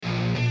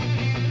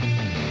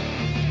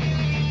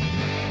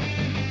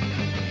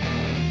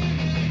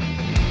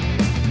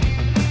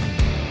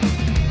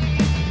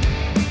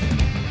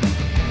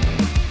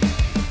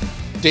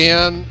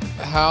Dan,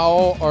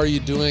 how are you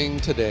doing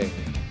today?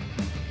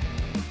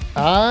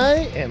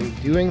 I am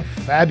doing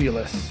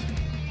fabulous.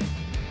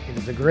 It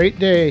is a great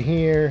day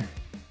here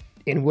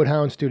in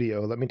Woodhound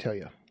Studio, let me tell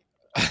you.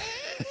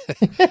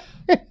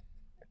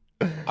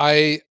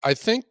 I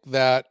think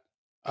that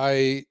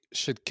I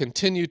should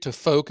continue to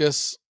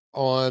focus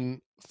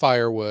on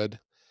Firewood.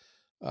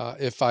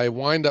 If I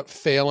wind up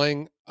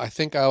failing, I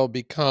think I'll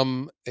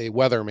become a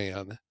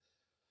weatherman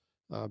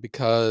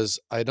because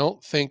I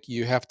don't think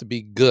you have to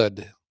be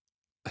good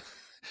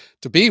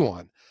to be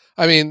one.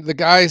 I mean, the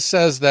guy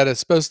says that it's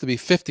supposed to be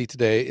 50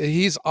 today.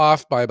 He's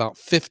off by about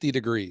 50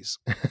 degrees.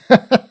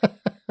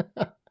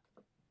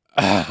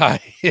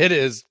 It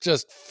is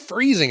just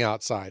freezing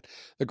outside.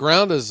 The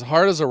ground is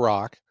hard as a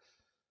rock.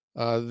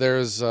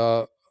 There's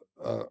a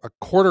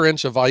quarter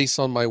inch of ice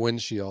on my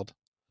windshield.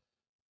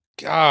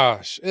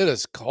 Gosh, it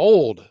is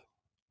cold.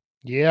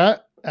 Yeah,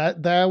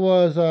 that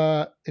was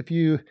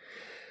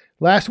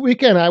last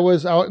weekend I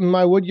was out in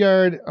my wood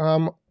yard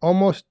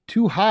almost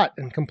too hot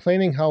and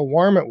complaining how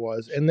warm it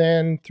was. And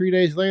then 3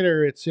 days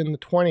later it's in the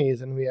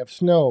 20s and we have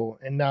snow,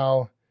 and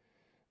now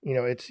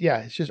it's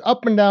just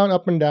up and down,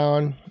 up and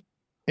down.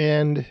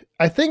 And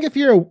I think if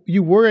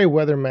you were a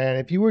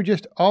weatherman, if you were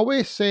just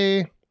always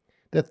say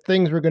that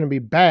things were going to be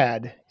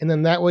bad, and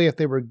then that way if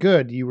they were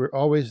good, you were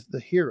always the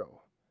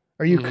hero.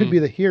 Or you could be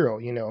the hero,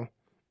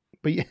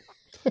 But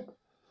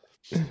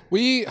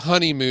we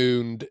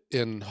honeymooned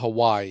in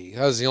Hawaii.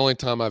 That was the only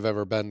time I've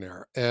ever been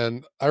there.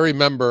 And I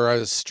remember I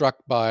was struck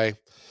by,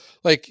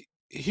 like,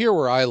 here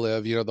where I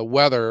live, the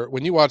weather,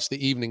 when you watch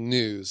the evening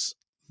news,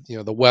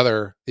 the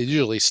weather, it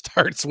usually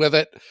starts with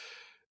it.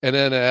 And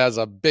then it has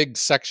a big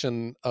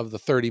section of the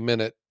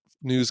 30-minute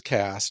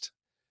newscast.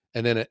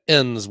 And then it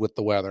ends with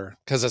the weather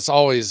because it's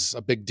always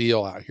a big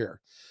deal out here.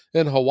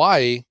 In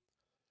Hawaii,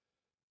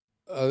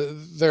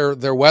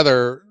 their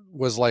weather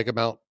was like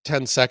about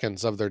 10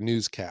 seconds of their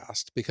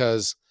newscast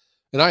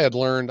and I had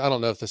learned, I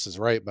don't know if this is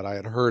right, but I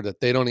had heard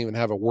that they don't even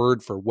have a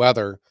word for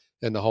weather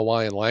in the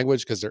Hawaiian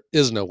language because there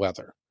is no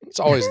weather. It's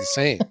always the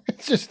same.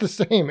 It's just the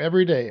same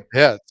every day.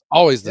 Yeah, it's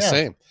always the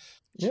same.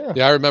 Yeah.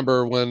 Yeah, I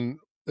remember when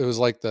it was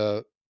like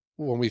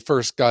when we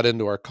first got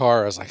into our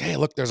car, I was like, hey,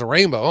 look, there's a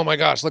rainbow. Oh my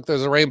gosh, look,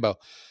 there's a rainbow.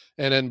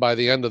 And then by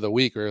the end of the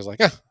week, it was like,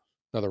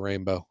 another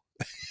rainbow.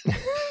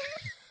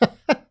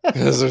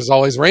 Because there's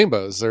always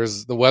rainbows.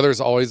 The weather's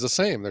always the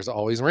same. There's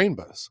always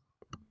rainbows.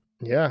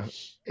 Yeah.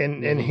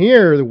 And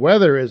here the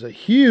weather is a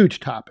huge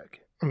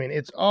topic. I mean,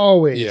 it's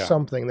always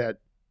something that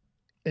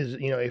is,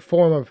 a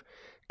form of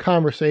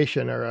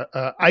conversation or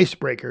a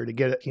icebreaker to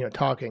get it,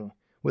 talking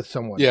with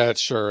someone. Yeah, it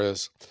sure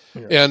is.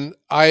 Yeah. And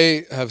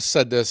I have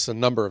said this a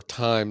number of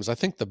times. I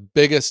think the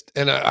biggest,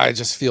 and I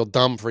just feel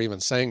dumb for even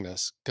saying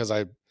this because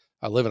I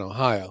live in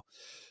Ohio.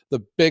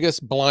 The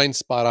biggest blind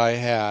spot I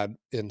had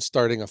in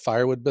starting a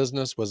firewood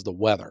business was the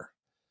weather.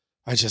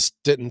 I just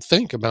didn't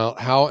think about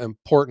how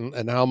important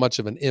and how much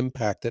of an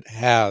impact it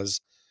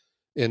has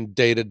in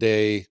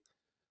day-to-day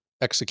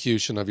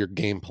execution of your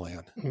game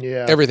plan.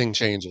 Yeah. Everything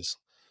changes.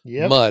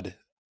 Yep. Mud,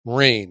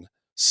 rain,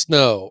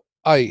 snow,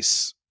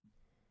 ice,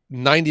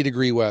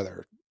 90-degree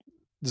weather,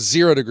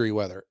 0-degree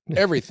weather,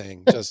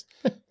 everything just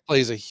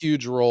plays a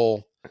huge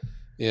role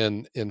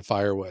in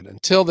firewood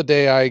until the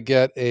day I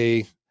get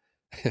an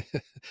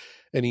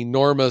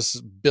enormous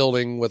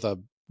building with a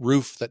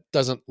roof that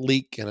doesn't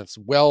leak and it's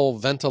well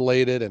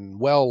ventilated and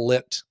well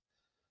lit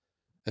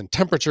and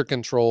temperature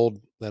controlled,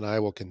 then I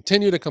will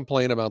continue to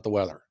complain about the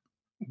weather.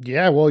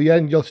 Yeah, well, yeah,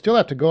 and you'll still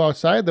have to go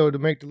outside though to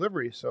make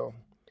deliveries, so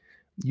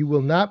you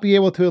will not be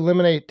able to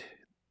eliminate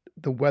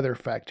the weather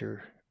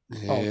factor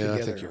altogether.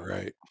 I think you're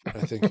right. I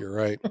think you're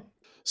right.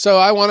 So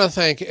I want to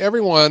thank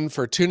everyone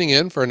for tuning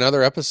in for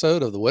another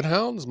episode of the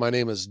Woodhounds. My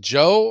name is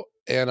Joe,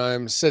 and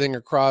I'm sitting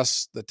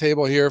across the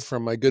table here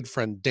from my good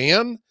friend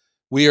Dan.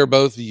 We are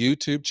both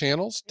YouTube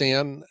channels.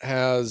 Dan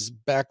has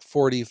Back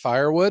 40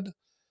 Firewood,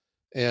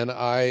 and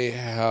I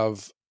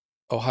have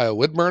Ohio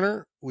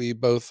Woodburner. We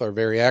both are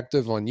very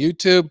active on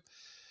YouTube.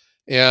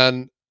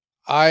 And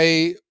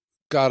I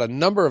got a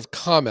number of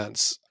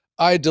comments.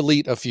 I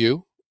delete a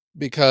few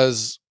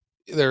because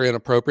they're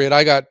inappropriate.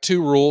 I got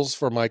 2 rules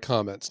for my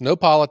comments: no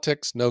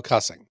politics, no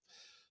cussing.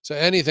 So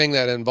anything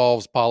that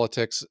involves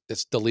politics,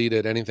 it's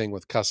deleted. Anything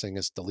with cussing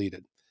is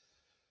deleted.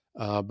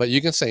 But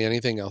you can say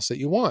anything else that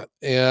you want.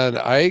 And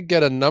I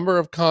get a number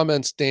of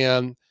comments,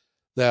 Dan,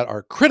 that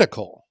are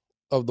critical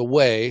of the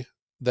way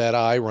that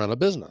I run a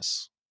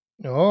business.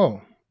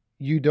 Oh,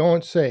 you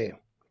don't say.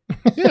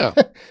 Yeah.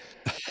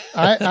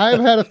 I've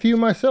had a few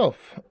myself,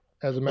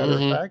 as a matter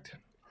of fact.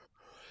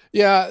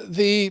 Yeah,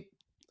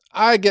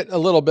 I get a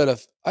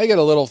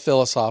little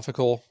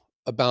philosophical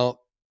about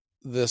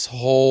this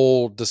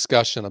whole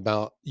discussion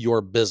about your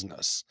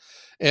business.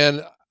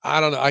 And I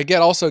don't know, I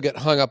also get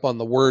hung up on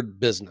the word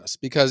business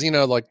because,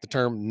 like the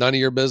term none of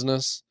your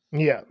business.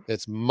 Yeah.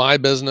 It's my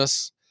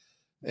business.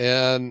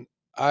 And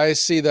I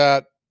see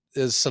that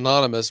is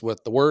synonymous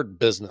with the word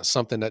business,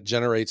 something that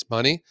generates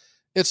money.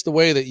 It's the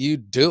way that you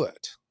do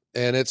it.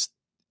 And it's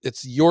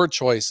your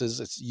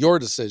choices. It's your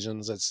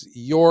decisions. It's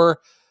your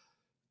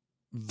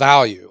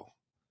value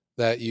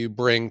that you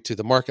bring to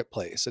the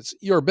marketplace. It's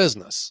your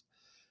business.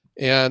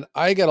 And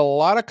I get a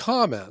lot of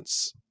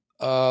comments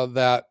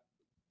that,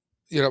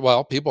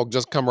 well, people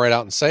just come right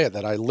out and say it,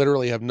 that I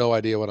literally have no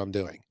idea what I'm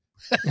doing.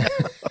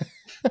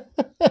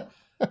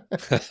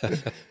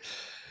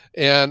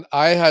 And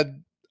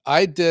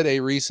I did a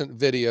recent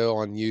video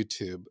on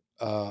YouTube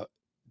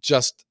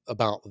just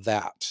about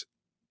that.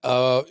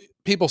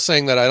 People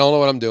saying that I don't know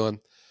what I'm doing.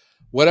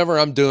 Whatever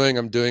I'm doing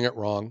it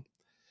wrong.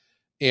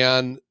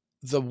 And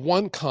the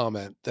one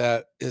comment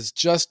that is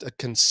just a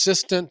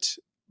consistent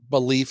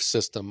belief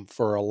system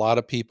for a lot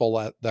of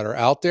people that are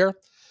out there.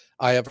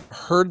 I have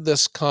heard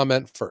this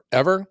comment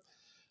forever.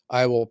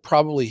 I will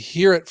probably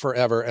hear it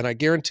forever. And I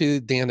guarantee,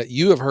 Dan, that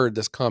you have heard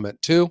this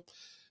comment too,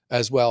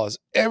 as well as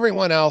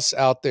everyone else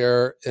out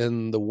there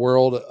in the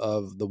world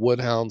of the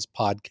Woodhounds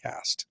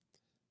podcast.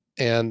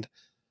 And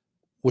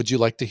would you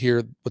like to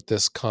hear what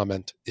this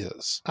comment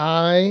is?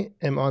 I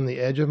am on the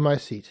edge of my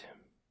seat.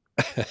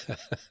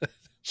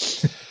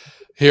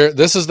 Here,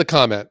 this is the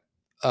comment.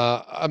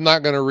 I'm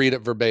not going to read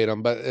it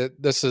verbatim,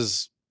 but this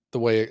is the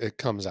way it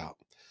comes out.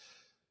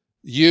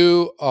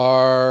 You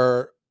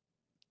are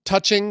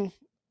touching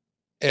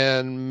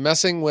and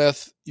messing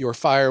with your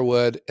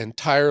firewood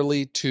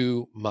entirely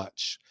too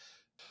much.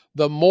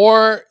 The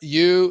more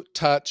you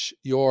touch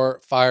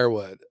your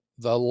firewood,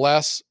 the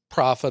less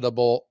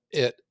profitable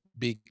it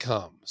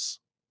becomes.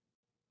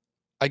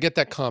 I get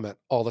that comment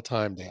all the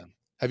time, Dan.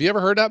 Have you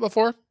ever heard that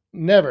before?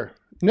 Never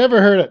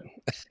heard it.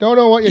 Don't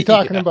know what you're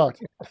talking about.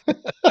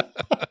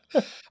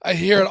 I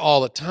hear it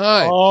all the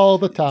time. All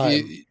the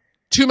time.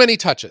 Too many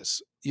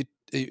touches.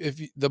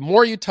 The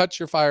more you touch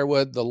your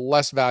firewood, the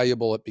less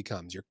valuable it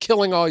becomes. You're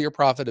killing all your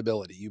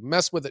profitability. You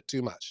mess with it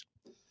too much.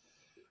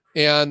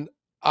 And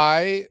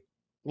I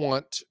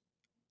want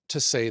to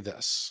say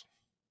this.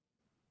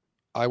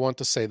 I want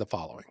to say the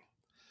following.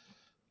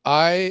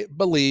 I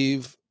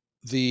believe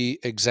the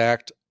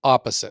exact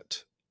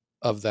opposite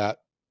of that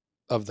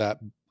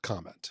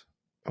comment.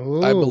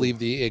 Ooh. I believe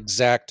the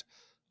exact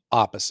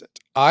opposite.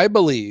 I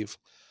believe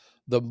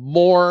the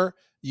more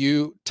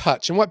you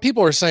touch, and what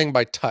people are saying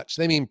by touch,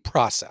 they mean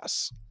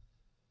process.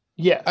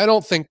 Yeah. I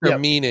don't think they're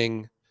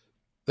meaning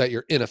that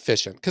you're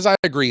inefficient, because I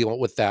agree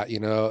with that.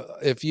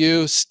 If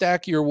you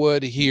stack your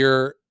wood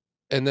here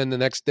and then the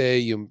next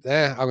day I'm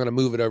going to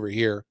move it over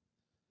here.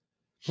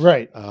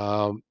 Right.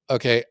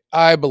 Okay.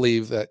 I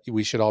believe that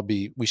we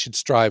should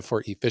strive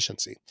for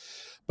efficiency.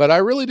 But I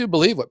really do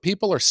believe what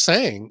people are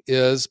saying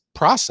is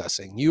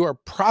processing. You are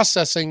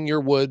processing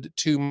your wood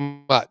too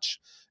much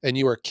and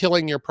you are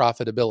killing your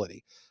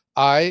profitability.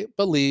 I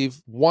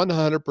believe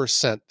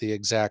 100% the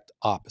exact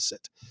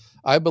opposite.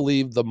 I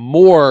believe the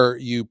more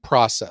you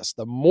process,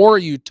 the more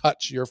you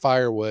touch your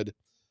firewood,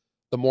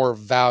 the more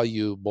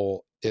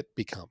valuable it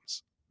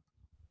becomes.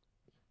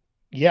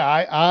 Yeah,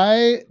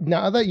 I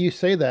now that you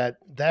say that,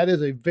 that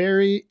is a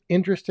very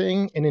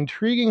interesting and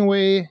intriguing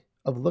way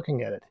of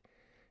looking at it.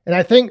 And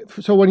I think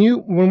so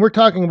when we're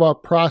talking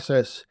about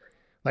process,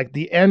 like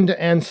the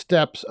end-to-end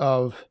steps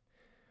of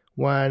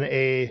when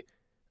a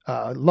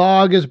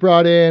log is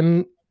brought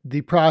in,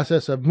 the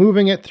process of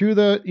moving it through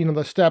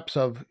the steps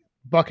of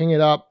bucking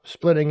it up,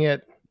 splitting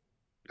it,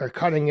 or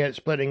cutting it,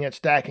 splitting it,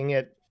 stacking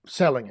it,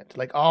 selling it,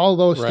 like all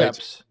those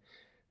steps.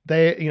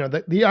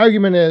 The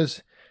argument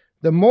is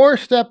the more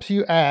steps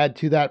you add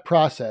to that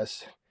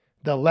process,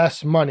 the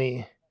less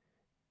money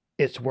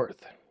it's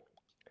worth.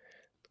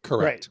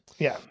 Correct. Right.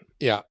 Yeah.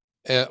 Yeah.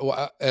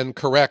 And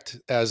correct,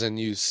 as in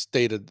you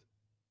stated.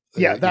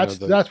 Yeah,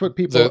 that's what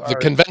people the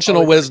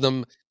conventional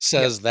wisdom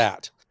says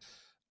that.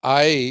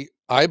 I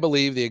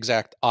believe the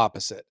exact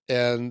opposite.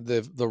 And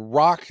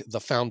the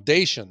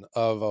foundation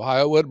of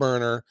Ohio Wood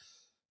Burner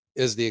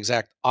is the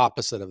exact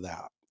opposite of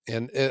that.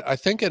 And I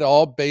think it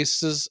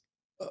is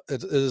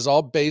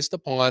all based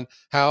upon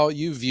how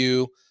you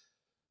view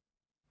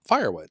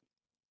firewood.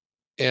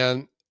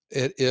 And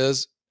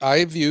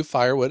I view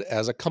firewood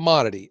as a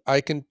commodity.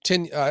 I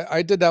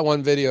did that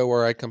one video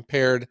where I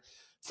compared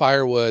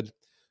firewood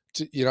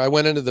to, I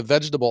went into the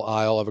vegetable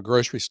aisle of a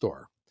grocery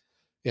store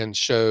and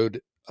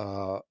showed,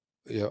 I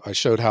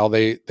showed how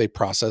they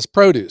process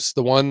produce.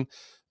 The one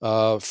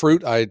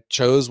fruit I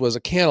chose was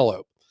a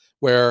cantaloupe,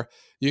 where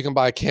you can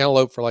buy a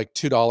cantaloupe for like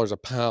 $2 a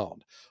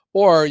pound,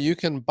 or you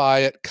can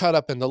buy it cut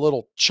up into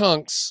little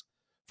chunks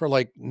for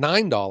like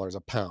 $9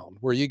 a pound,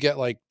 where you get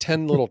like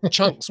 10 little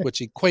chunks, which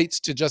equates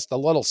to just a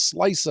little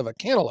slice of a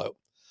cantaloupe.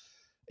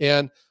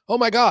 And oh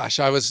my gosh,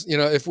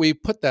 if we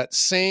put that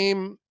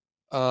same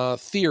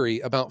theory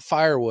about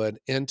firewood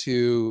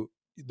into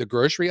the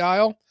grocery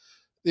aisle,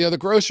 the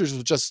grocers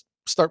would just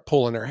start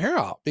pulling their hair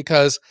out,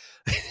 because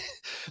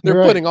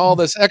they're putting all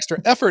this extra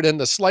effort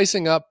into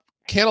slicing up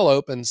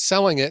cantaloupe and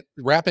selling it,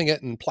 wrapping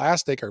it in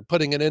plastic or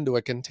putting it into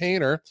a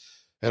container.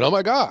 And oh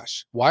my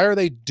gosh, why are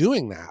they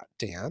doing that,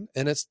 Dan?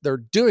 And they're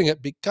doing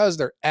it because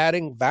they're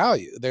adding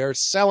value. They're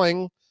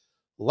selling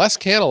less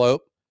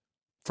cantaloupe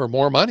for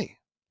more money.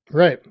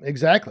 Right,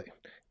 exactly.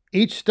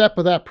 Each step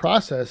of that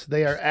process,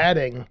 they are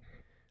adding,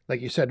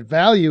 like you said,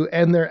 value,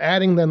 and they're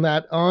adding then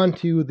that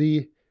onto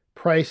the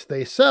price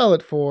they sell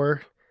it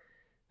for.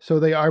 So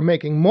they are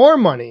making more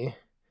money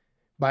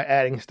by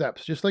adding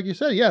steps. Just like you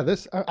said, yeah,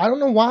 I don't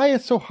know why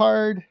it's so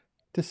hard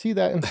to see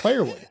that in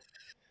firewood,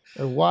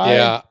 or why.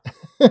 Yeah,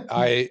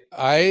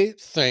 I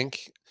think,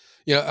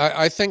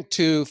 I think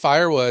too,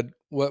 firewood,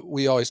 what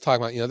we always talk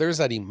about, there's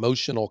that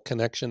emotional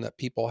connection that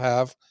people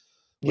have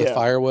with Yeah,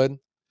 firewood.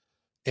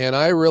 And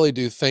I really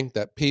do think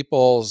that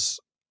people's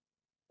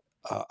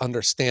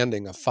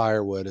understanding of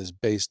firewood is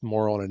based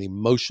more on an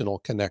emotional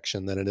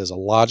connection than it is a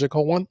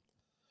logical one.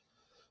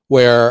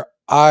 Where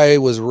I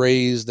was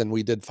raised and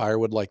we did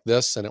firewood like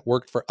this and it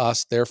worked for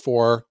us.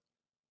 Therefore,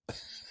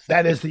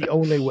 that is the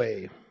only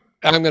way.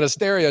 I'm going to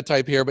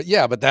stereotype here, but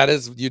yeah, but that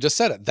is, you just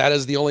said it. That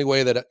is the only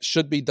way that it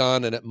should be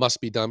done, and it must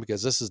be done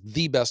because this is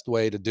the best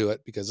way to do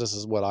it because this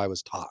is what I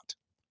was taught.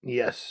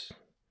 Yes.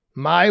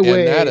 My And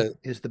that way is,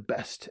 is the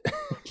best.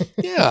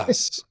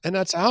 yes, and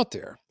that's out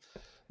there.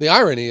 The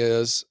irony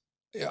is,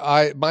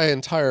 my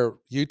entire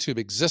YouTube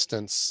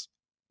existence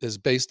is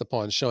based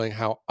upon showing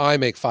how I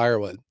make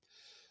firewood.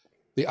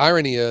 The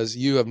irony is,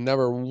 you have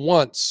never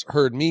once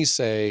heard me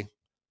say,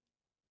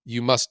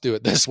 you must do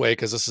it this way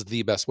because this is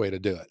the best way to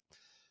do it.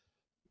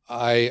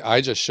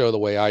 I just show the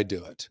way I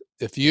do it.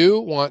 If you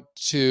want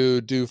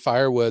to do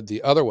firewood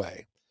the other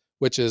way,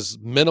 which is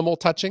minimal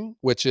touching,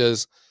 which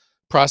is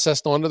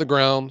processed onto the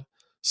ground,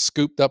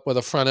 scooped up with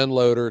a front end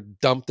loader,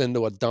 dumped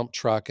into a dump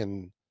truck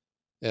and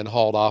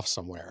hauled off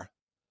somewhere.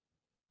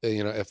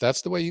 If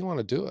that's the way you want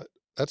to do it,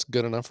 that's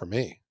good enough for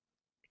me.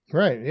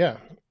 Right. Yeah.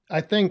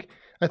 I think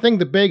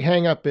the big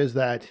hang up is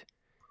that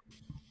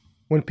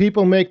when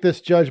people make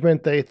this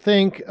judgment, they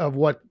think of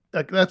what,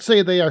 like, let's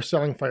say they are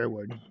selling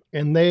firewood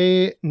and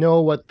they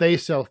know what they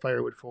sell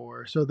firewood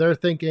for. So they're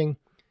thinking,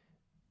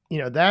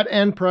 that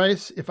end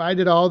price, if I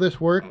did all this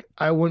work,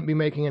 I wouldn't be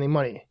making any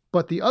money.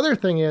 But the other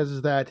thing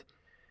is that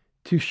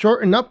to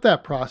shorten up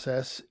that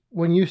process,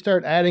 when you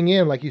start adding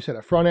in, like you said,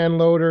 a front end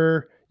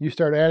loader, you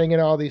start adding in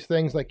all these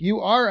things, like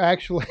you are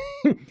actually,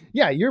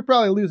 yeah, you're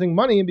probably losing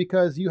money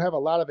because you have a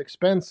lot of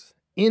expense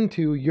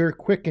into your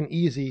quick and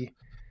easy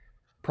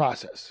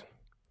process.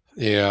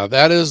 Yeah,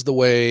 that is the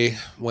way.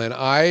 When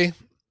I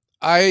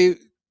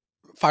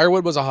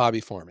firewood was a hobby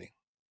for me.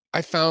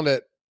 I found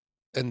it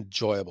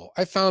enjoyable.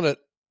 I found it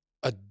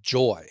a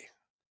joy.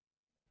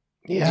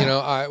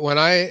 Yeah. When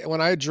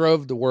I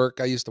drove to work,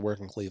 I used to work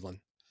in Cleveland.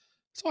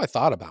 So I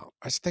thought about.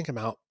 I was thinking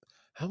about,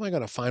 how am I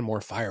going to find more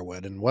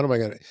firewood, and what am I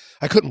going to?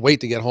 I couldn't wait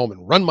to get home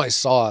and run my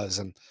saws,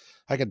 and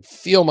I could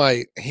feel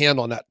my hand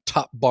on that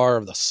top bar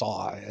of the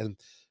saw,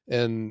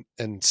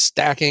 and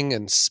stacking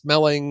and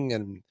smelling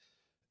and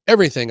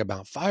everything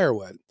about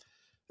firewood.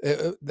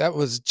 That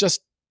was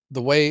just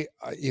the way,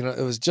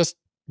 it was just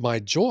my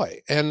joy.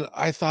 And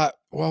I thought,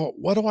 well,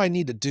 what do I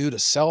need to do to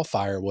sell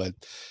firewood?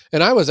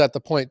 And I was at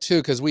the point too,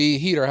 because we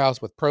heat our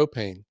house with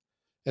propane.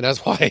 And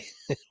that's why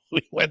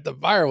we went to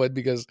firewood,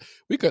 because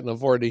we couldn't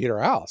afford to heat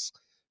our house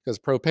because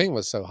propane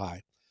was so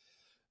high.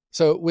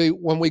 So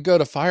when we go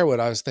to firewood,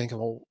 I was thinking,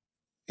 well,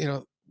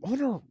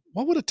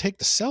 what would it take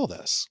to sell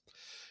this?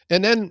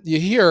 And then you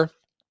hear,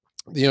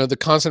 the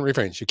constant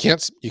refrains. You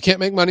can't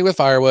make money with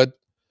firewood.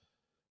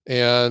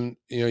 And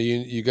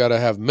you got to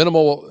have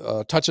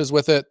minimal touches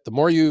with it. The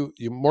more you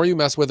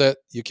mess with it,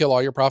 you kill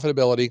all your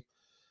profitability.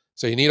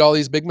 So you need all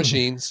these big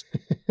machines.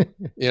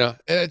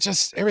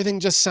 Everything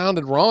just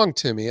sounded wrong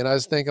to me. And I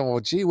was thinking, well,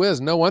 gee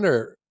whiz, no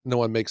wonder no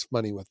one makes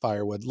money with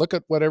firewood. Look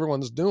at what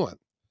everyone's doing.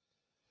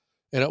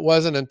 And it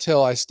wasn't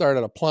until I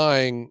started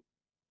applying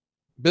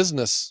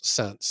business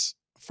sense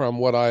from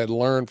what I had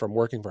learned from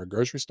working for a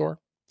grocery store.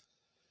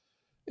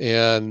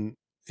 And,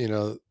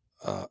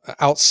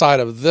 outside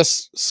of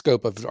this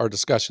scope of our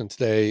discussion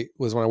today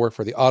was when I worked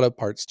for the auto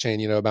parts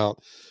chain, about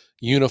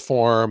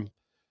uniform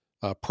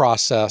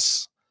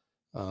process,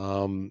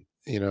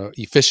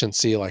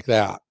 efficiency like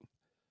that.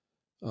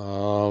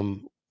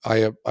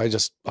 I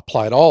just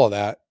applied all of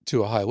that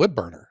to a high wood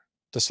burner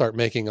to start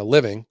making a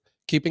living,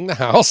 keeping the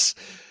house,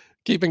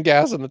 keeping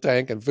gas in the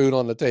tank and food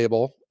on the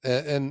table,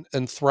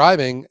 and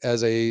thriving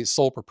as a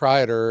sole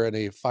proprietor in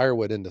a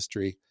firewood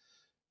industry.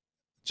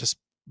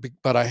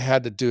 But I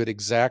had to do it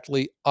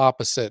exactly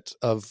opposite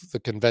of the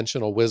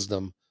conventional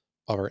wisdom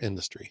of our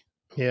industry.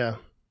 Yeah.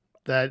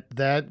 That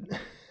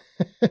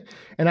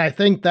and I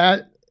think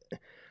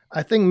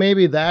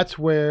maybe that's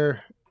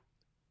where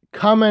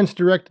comments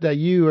directed at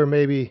you are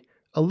maybe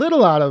a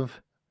little out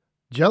of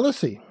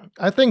jealousy.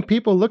 I think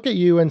people look at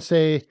you and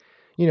say,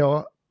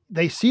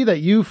 they see that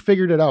you've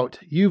figured it out.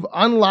 You've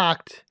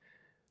unlocked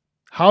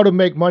how to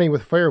make money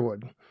with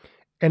firewood.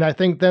 And I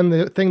think then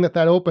the thing that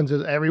opens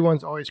is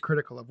everyone's always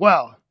critical of,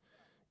 well,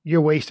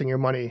 you're wasting your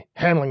money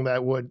handling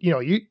that wood.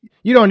 You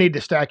don't need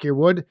to stack your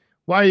wood.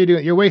 Why are you doing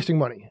it? You're wasting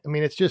money. I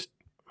mean, it's just,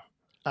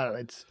 I don't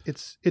know.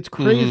 It's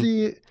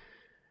crazy.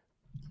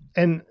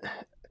 Mm-hmm.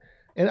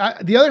 And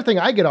the other thing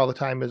I get all the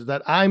time is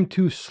that I'm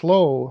too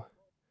slow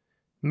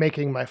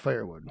making my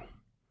firewood.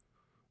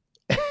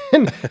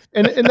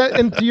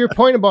 and to your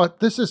point about,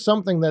 this is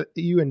something that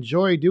you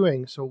enjoy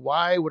doing. So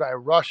why would I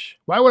rush?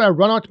 Why would I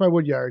run out to my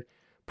wood yard,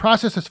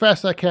 process as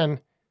fast as I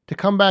can to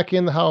come back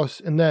in the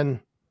house and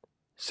then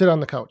sit on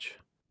the couch.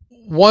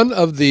 One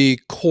of the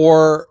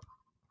core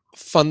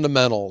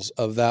fundamentals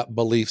of that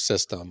belief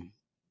system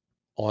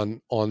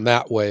on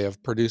that way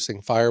of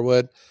producing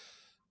firewood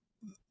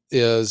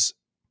is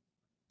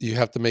you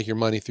have to make your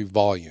money through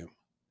volume.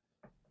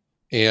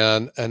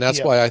 And that's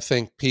Yep. why I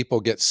think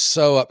people get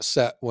so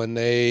upset when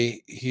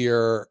they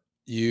hear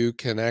you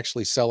can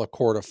actually sell a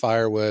cord of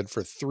firewood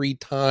for 3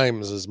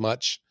 times as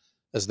much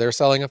as they're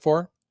selling it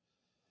for.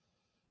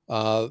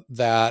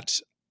 That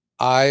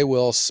I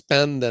will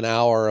spend an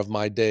hour of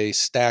my day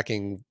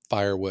stacking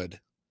firewood,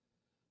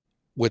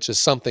 which is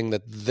something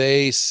that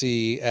they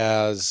see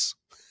as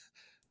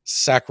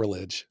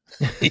sacrilege.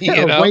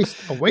 You know,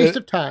 A waste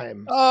of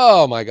time.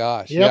 oh my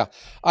gosh. Yeah. Yep.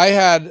 I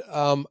had,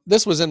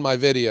 this was in my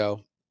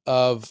video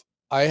of,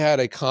 I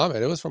had a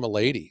comment. It was from a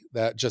lady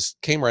that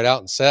just came right out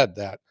and said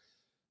that,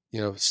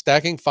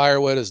 stacking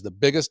firewood is the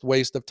biggest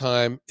waste of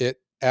time. It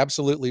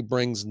absolutely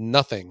brings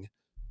nothing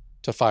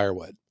to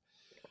firewood.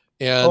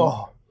 And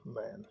Oh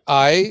man.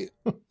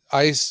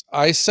 I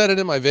said it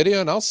in my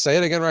video and I'll say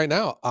it again right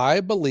now.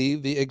 I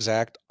believe the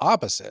exact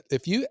opposite.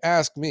 If you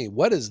ask me,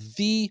 what is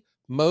the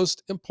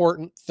most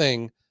important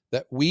thing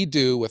that we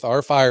do with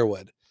our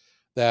firewood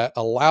that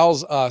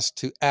allows us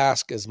to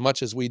ask as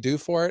much as we do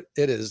for it,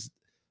 it is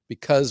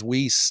because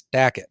we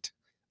stack it.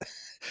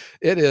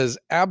 It is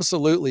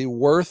absolutely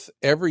worth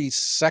every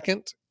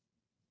second.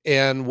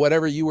 And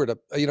whatever you were to,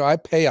 I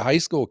pay a high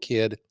school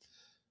kid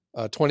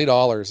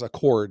 $20 a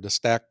cord to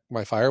stack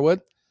my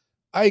firewood.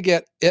 I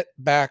get it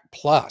back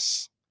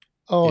plus,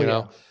 Oh you yeah.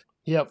 know,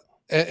 Yep.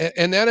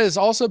 and that is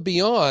also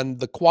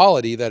beyond the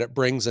quality that it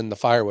brings in the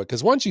firewood.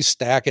 Because once you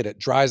stack it, it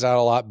dries out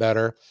a lot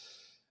better.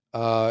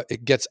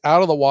 It gets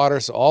out of the water,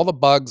 so all the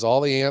bugs,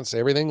 all the ants,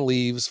 everything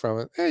leaves from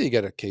it. You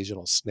get an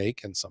occasional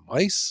snake and some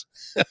mice.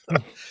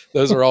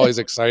 Those are always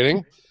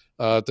exciting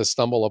to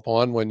stumble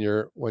upon when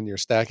you're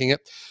stacking it.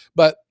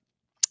 But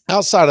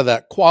outside of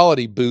that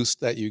quality boost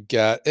that you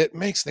get, it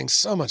makes things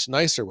so much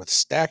nicer with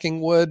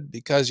stacking wood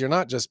because you're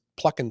not just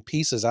plucking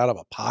pieces out of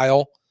a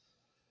pile.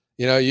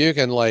 You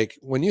can, like,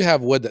 when you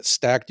have wood that's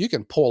stacked, you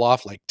can pull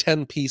off like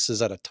 10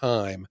 pieces at a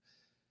time,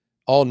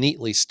 all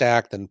neatly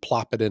stacked, and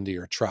plop it into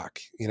your truck.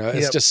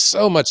 It's Yep. just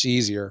so much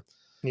easier.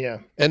 Yeah.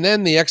 And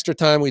then the extra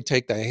time we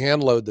take to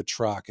hand load the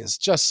truck is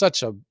just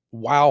such a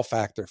wow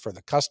factor for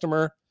the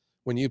customer.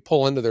 When you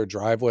pull into their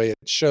driveway, it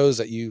shows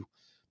that you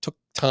took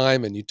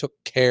time and you took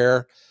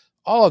care.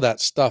 All of that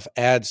stuff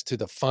adds to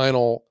the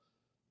final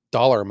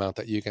dollar amount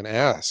that you can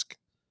ask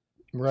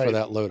for Right.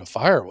 that load of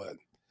firewood.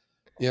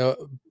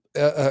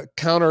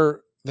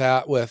 Counter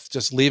that with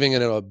just leaving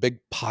it in a big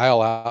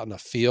pile out in a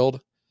field,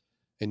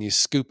 and you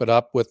scoop it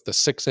up with the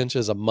 6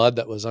 inches of mud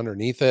that was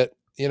underneath it,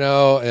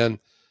 and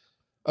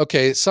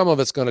okay, some of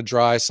it's going to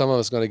dry, some of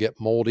it's going to get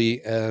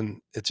moldy,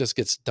 and it just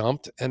gets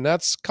dumped. And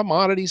that's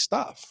commodity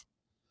stuff.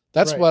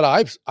 That's Right.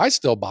 what I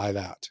still buy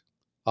that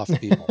off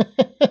people.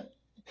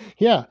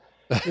 Yeah.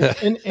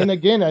 And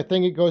again, I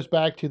think it goes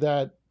back to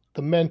that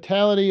the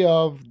mentality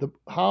of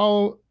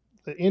how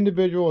the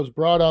individual is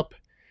brought up.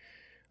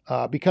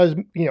 Because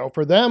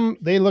for them,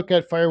 they look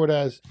at firewood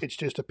as it's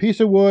just a piece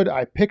of wood.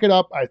 I pick it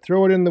up, I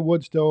throw it in the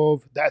wood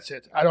stove. That's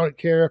it. I don't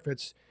care if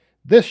it's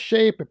this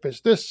shape, if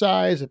it's this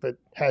size, if it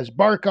has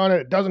bark on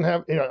it, it doesn't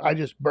have. I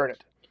just burn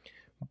it.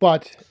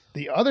 But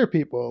the other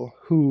people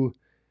who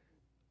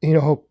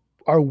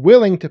are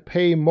willing to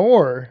pay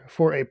more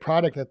for a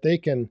product that they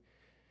can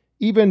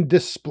even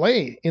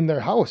display in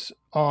their house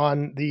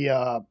on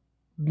the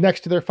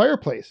next to their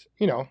fireplace,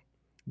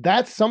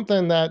 that's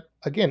something that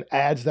again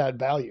adds that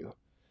value.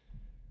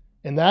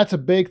 And that's a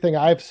big thing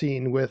I've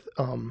seen with,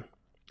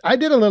 I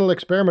did a little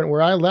experiment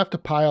where I left a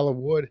pile of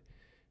wood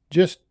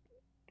just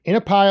in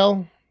a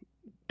pile,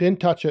 didn't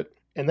touch it.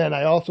 And then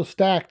I also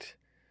stacked,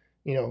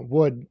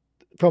 wood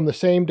from the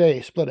same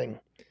day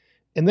splitting.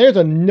 And there's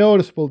a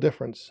noticeable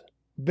difference,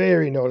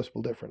 very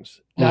noticeable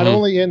difference, not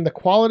only in the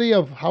quality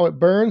of how it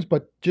burns,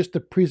 but just the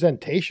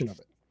presentation of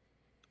it,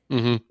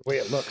 the way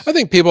it looks. I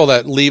think people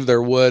that leave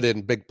their wood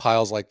in big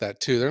piles like that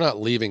too, they're not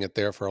leaving it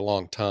there for a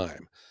long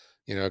time.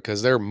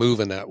 Because they're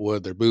moving that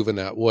wood.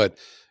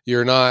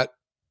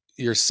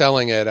 You're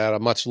selling it at a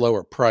much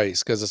lower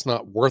price because it's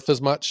not worth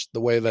as much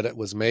the way that it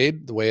was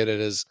made, the way that it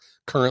is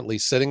currently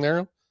sitting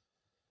there.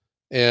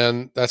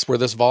 And that's where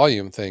this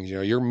volume thing,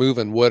 you're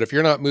moving wood. If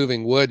you're not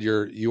moving wood,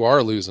 you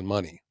are losing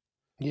money.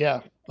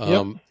 Yeah.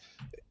 Yep.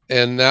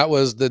 And that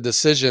was the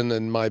decision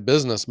in my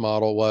business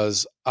model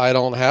was I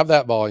don't have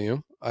that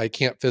volume. I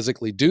can't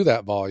physically do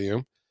that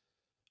volume.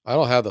 I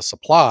don't have the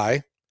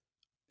supply.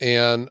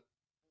 And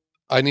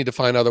I need to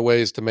find other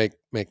ways to make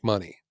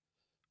money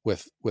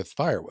with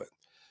firewood.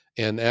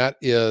 And that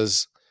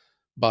is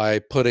by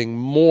putting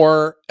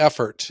more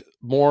effort,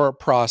 more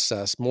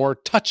process, more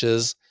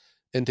touches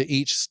into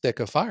each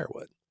stick of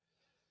firewood.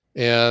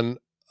 And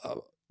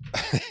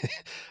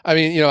I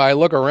mean, I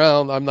look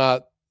around, I'm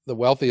not the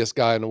wealthiest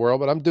guy in the world,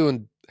 but I'm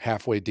doing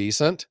halfway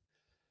decent.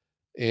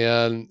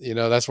 And,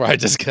 that's where I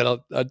just get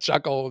a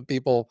chuckle with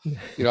people.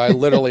 I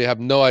literally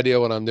have no idea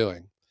what I'm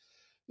doing.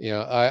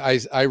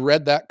 I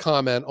read that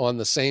comment on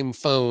the same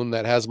phone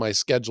that has my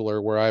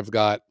scheduler where I've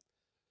got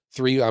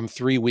I'm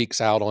 3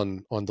 weeks out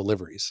on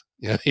deliveries,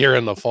 here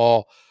in the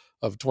fall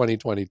of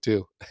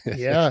 2022.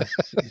 Yeah.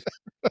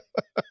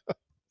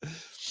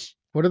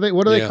 What do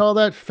they Yeah. call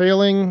that?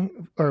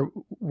 Failing or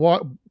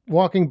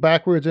walking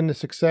backwards into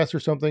success or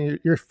something.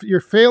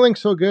 You're failing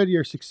so good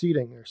you're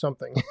succeeding or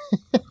something.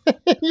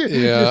 you're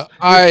Yeah.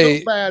 you're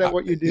so bad at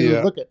what you do.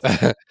 Yeah. Look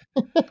at.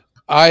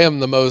 I am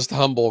the most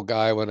humble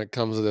guy when it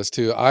comes to this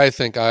too. I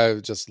think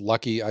I'm just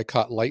lucky I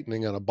caught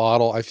lightning in a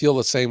bottle. I feel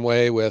the same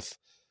way with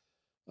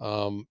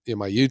in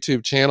my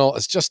YouTube channel.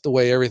 It's just the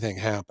way everything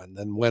happened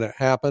and when it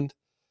happened.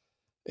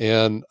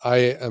 And I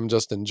am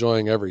just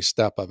enjoying every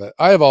step of it.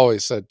 I have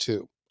always said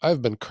too,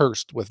 I've been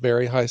cursed with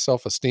very high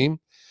self-esteem,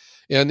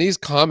 and these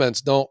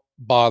comments don't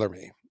bother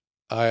me.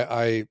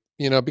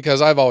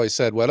 Because I've always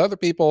said what other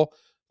people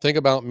think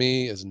about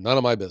me is none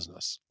of my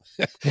business.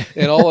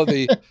 And all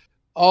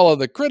of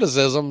the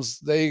criticisms,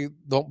 they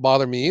don't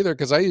bother me either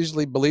because I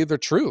usually believe they're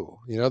true.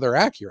 They're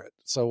accurate.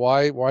 So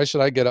why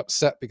should I get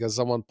upset because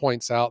someone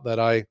points out that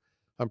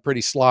I'm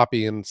pretty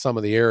sloppy in some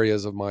of the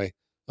areas of my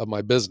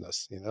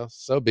business?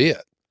 So be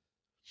it.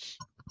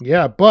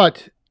 Yeah,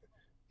 but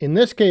in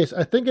this case,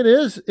 I think it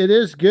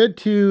is good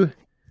to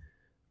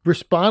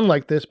respond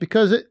like this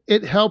because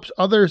it helps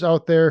others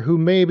out there who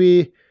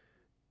maybe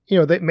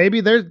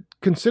maybe they're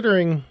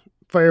considering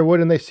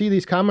firewood and they see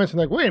these comments and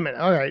like, wait a minute,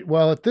 all right,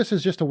 well, if this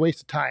is just a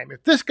waste of time,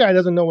 if this guy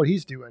doesn't know what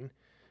he's doing,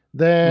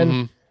 then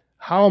Mm-hmm.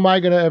 how am I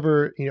going to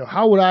ever,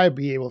 how would I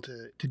be able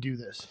to do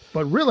this?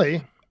 But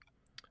really,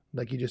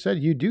 like you just said,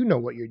 you do know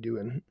what you're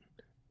doing.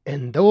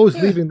 And those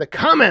leaving the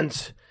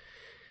comments,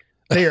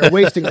 they are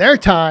wasting their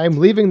time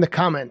leaving the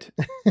comment.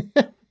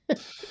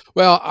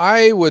 Well,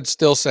 I would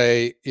still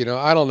say,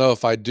 I don't know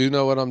if I do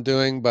know what I'm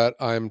doing, but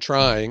I'm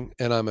trying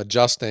and I'm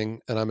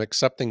adjusting and I'm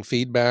accepting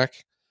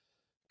feedback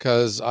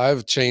because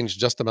I've changed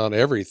just about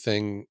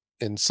everything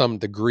in some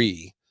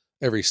degree,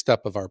 every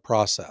step of our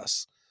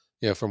process,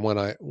 from when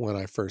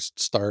I first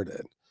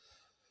started.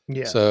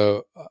 Yeah.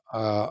 So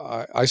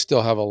I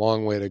still have a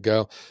long way to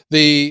go.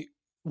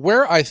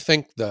 Where I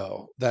think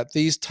though that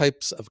these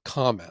types of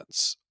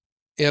comments,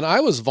 and I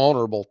was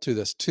vulnerable to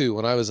this too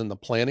when I was in the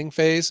planning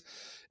phase,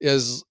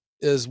 is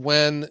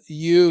when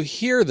you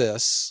hear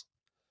this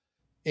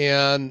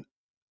and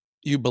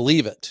you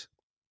believe it,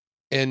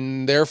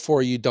 and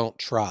therefore you don't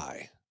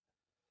try.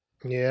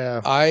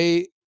 Yeah.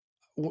 I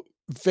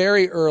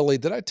very early,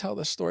 did I tell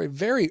this story?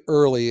 Very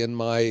early in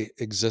my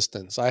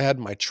existence, I had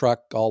my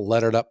truck all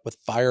lettered up with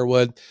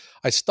firewood.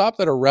 I stopped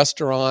at a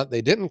restaurant.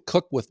 They didn't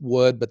cook with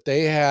wood, but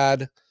they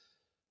had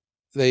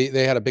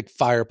a big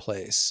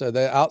fireplace. So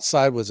the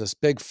outside was this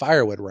big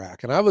firewood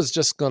rack. And I was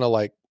just going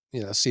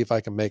to see if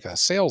I can make a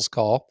sales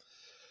call.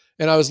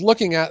 And I was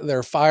looking at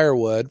their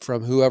firewood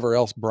from whoever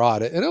else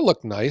brought it. And it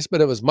looked nice,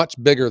 but it was much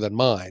bigger than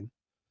mine.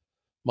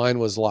 Mine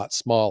was a lot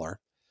smaller.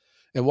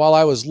 And while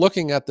I was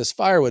looking at this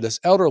firewood,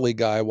 this elderly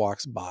guy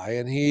walks by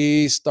and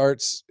he's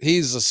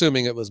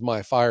assuming it was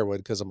my firewood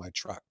because of my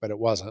truck, but it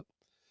wasn't.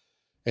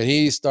 And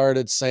he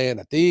started saying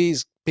that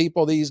these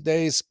people these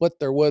days split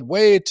their wood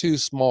way too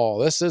small.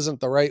 This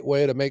isn't the right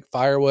way to make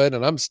firewood.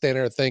 And I'm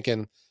standing there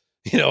thinking,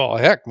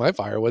 heck, my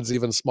firewood's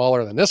even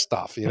smaller than this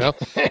stuff,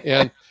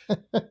 And,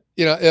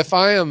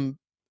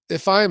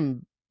 if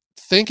I'm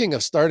thinking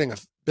of starting a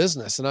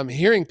business and I'm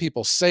hearing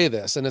people say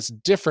this and it's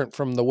different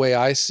from the way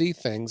I see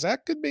things,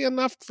 that could be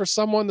enough for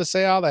someone to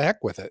say, "Oh, the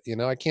heck with it."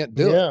 I can't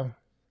do it. Yeah.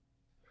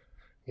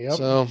 Yep.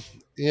 So,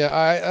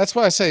 yeah, that's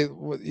why I say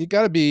you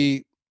got to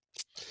be,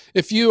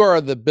 if you are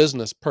the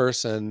business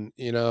person,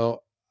 and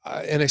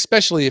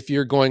especially if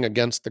you're going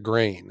against the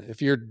grain,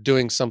 if you're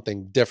doing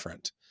something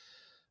different,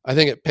 I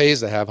think it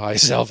pays to have high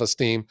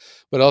self-esteem,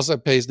 but also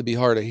it pays to be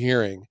hard of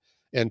hearing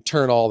and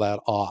turn all that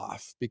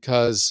off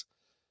because,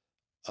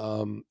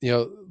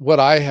 what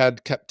I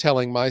had kept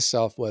telling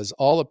myself was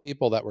all the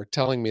people that were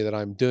telling me that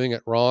I'm doing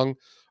it wrong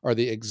are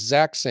the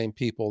exact same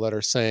people that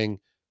are saying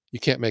you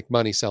can't make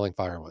money selling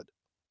firewood.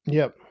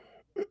 Yep.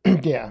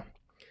 Yeah.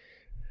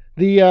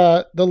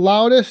 The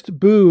loudest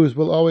boos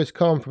will always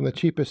come from the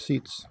cheapest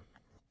seats.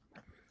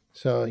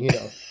 So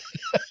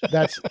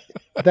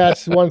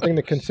that's one thing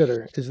to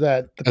consider is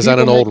that the Is that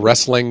people an old making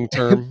wrestling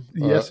term?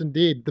 yes,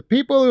 indeed, the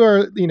people who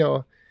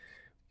are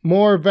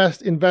more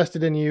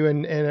invested in you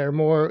and are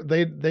more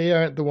they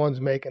aren't the ones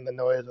making the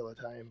noise all the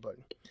time. But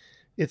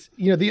it's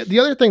the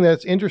other thing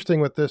that's interesting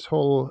with this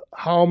whole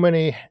how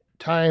many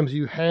times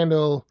you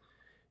handle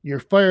your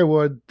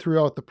firewood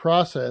throughout the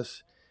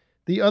process.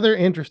 The other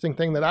interesting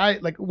thing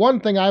that one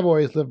thing I've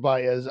always lived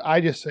by is I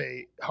just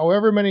say,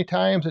 however many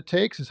times it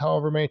takes is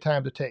however many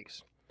times it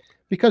takes.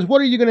 Because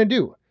what are you going to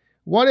do?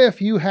 What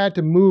if you had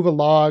to move a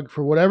log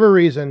for whatever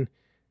reason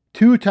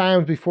 2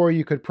 times before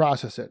you could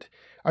process it?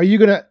 Are you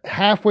going to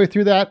halfway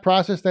through that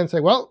process then say,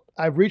 well,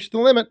 I've reached the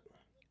limit.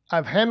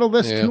 I've handled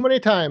this too many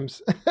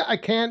times. I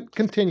can't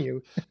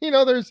continue.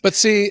 But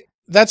see,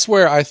 that's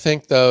where I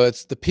think, though,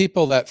 it's the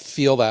people that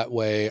feel that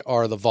way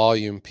are the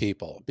volume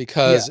people.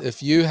 Because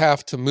if you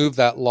have to move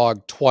that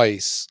log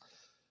twice,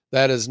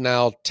 that is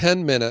now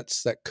 10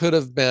 minutes that could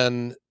have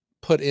been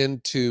put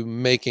into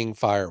making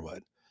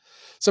firewood.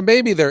 So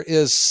maybe there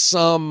is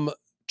some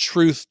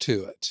truth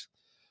to it,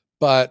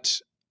 but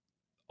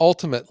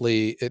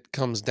ultimately it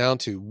comes down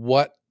to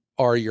what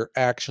are your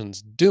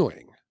actions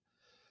doing?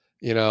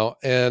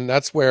 And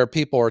that's where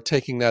people are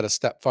taking that a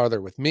step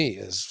farther with me,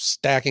 is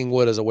stacking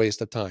wood is a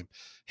waste of time.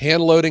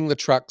 Hand loading the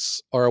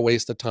trucks are a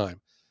waste of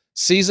time.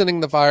 Seasoning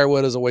the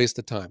firewood is a waste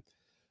of time.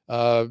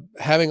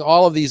 Having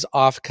all of these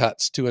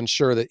offcuts to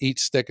ensure that each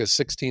stick is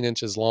 16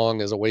 inches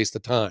long is a waste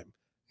of time,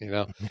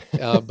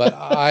 but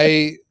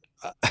I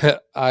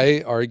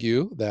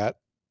argue that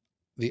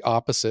the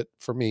opposite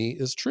for me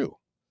is true.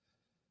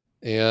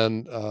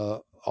 And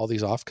all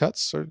these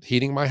offcuts are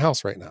heating my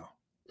house right now.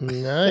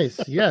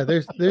 Nice. Yeah,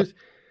 there's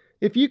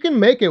if you can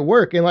make it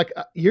work, and like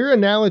your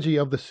analogy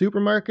of the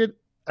supermarket,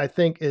 I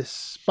think is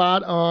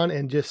spot on,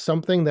 and just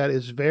something that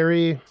is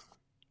very,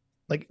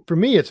 like, for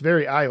me it's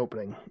very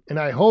eye-opening. And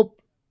I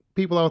hope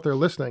people out there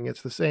listening,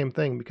 it's the same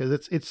thing, because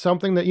it's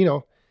something that,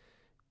 you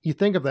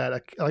think of that,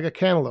 like a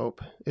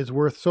cantaloupe is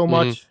worth so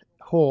much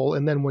whole,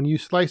 and then when you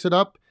slice it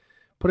up,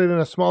 put it in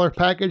a smaller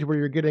package where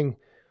you're getting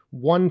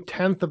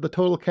 1/10 of the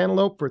total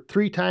cantaloupe for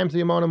 3 times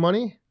the amount of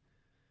money.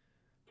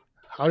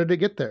 How did it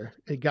get there?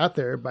 It got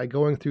there by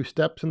going through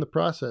steps in the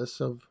process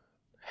of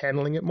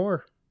handling it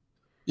more.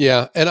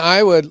 Yeah, and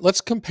let's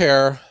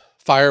compare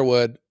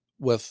firewood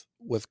with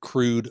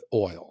crude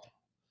oil.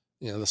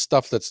 The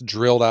stuff that's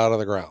drilled out of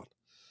the ground.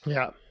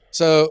 Yeah.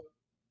 So,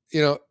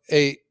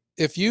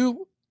 if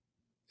you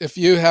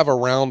have a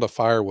round of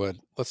firewood,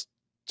 let's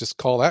just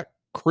call that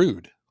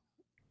crude.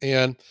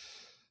 And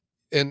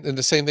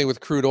the same thing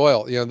with crude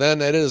oil.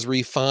 Then it is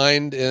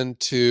refined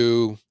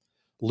into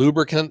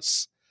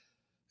lubricants.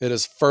 It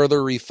is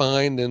further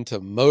refined into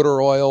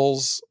motor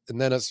oils,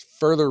 and then it's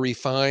further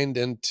refined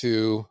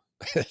into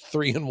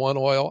 3-in-1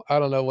 oil. I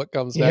don't know what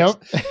comes next.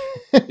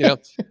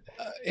 Yep.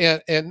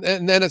 And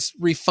then it's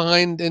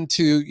refined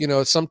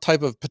into some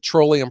type of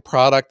petroleum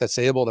product that's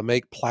able to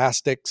make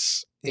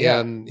plastics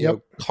and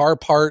car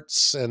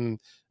parts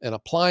and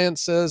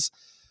appliances.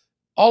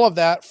 All of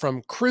that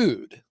from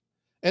crude.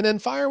 And then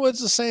firewood's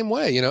the same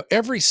way.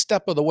 Every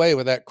step of the way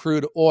with that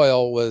crude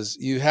oil was,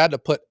 you had to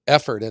put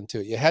effort into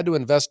it. You had to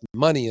invest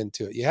money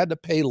into it. You had to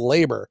pay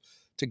labor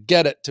to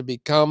get it to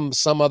become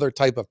some other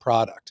type of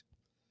product.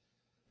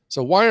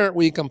 So why aren't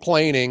we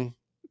complaining,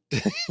 to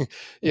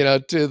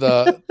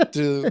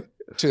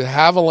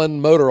Haviland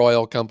Motor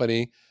Oil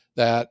Company,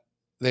 that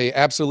they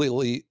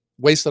absolutely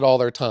wasted all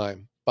their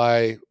time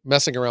by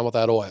messing around with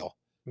that oil?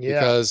 Yeah.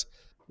 Because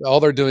all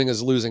they're doing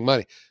is losing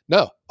money.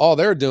 No, all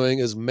they're doing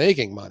is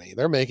making money.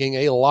 They're making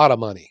a lot of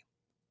money.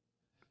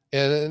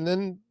 And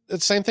then it's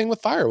the same thing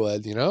with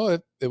firewood.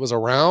 It was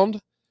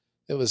around,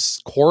 it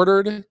was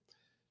quartered,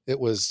 it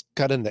was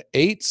cut into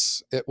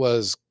eighths, it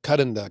was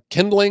cut into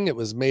kindling, it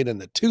was made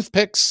into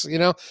toothpicks.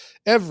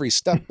 Every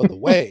step of the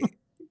way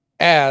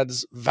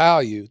adds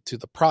value to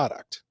the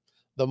product.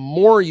 The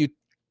more you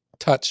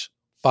touch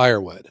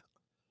firewood,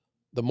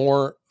 the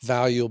more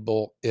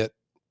valuable it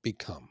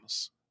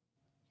becomes.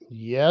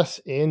 Yes,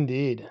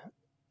 indeed.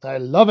 I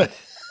love it.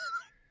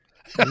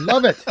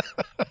 Love it.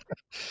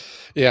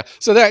 Yeah.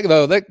 So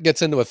that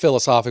gets into a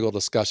philosophical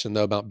discussion,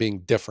 though, about being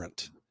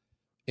different.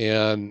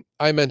 And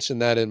I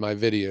mentioned that in my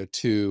video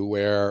too,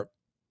 where,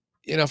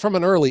 from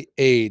an early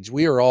age,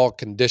 we are all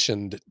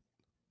conditioned.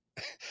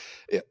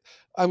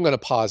 I'm going to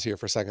pause here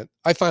for a second.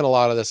 I find a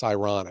lot of this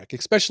ironic,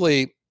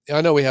 especially,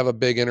 I know we have a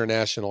big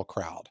international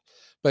crowd,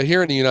 but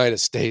here in the United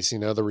States,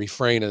 the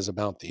refrain is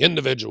about the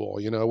individual.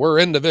 We're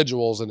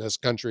individuals in this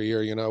country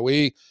here.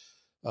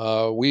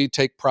 We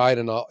take pride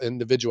in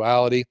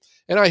individuality.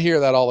 And I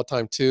hear that all the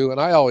time too. And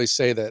I always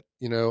say that,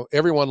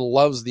 everyone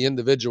loves the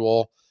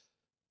individual,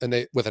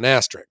 and with an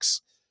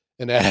asterisk.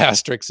 And that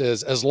asterisk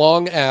is, as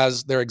long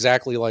as they're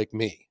exactly like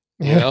me.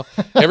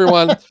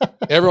 Everyone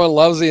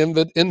loves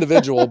the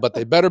individual, but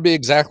they better be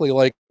exactly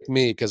like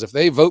me, because if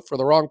they vote for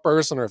the wrong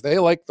person, or if they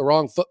like the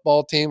wrong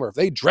football team, or if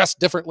they dress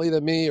differently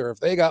than me, or if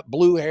they got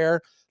blue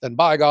hair, then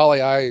by golly,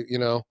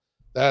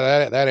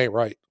 that ain't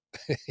right.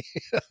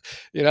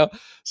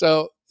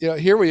 So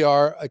here we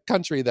are, a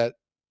country that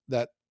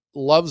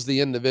loves the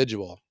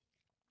individual.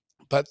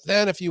 But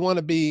then if you want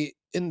to be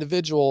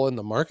individual in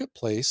the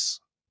marketplace,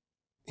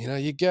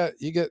 you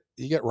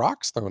get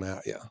rocks thrown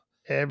at you.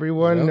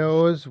 Everyone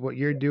knows what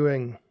you're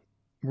doing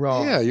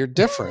wrong. Yeah, you're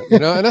different,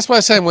 and that's why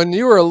I'm saying, when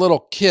you were a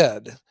little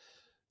kid,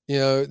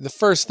 the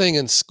first thing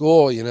in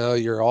school,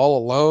 you're all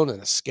alone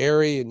and it's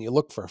scary, and you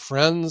look for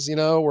friends.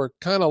 We're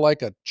kind of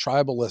like a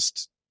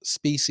tribalist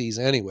species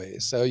anyway.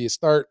 So you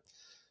start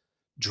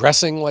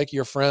dressing like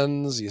your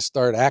friends, you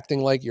start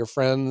acting like your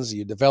friends,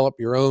 you develop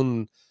your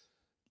own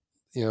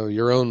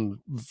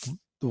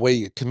the way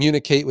you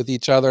communicate with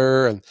each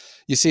other. And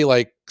you see,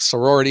 like,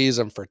 sororities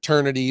and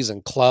fraternities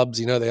and clubs,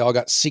 they all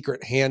got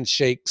secret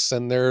handshakes,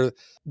 and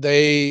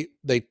they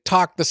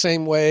talk the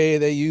same way,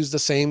 they use the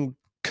same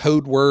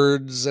code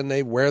words, and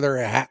they wear their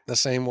hat the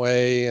same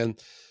way.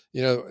 And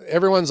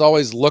everyone's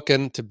always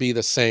looking to be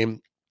the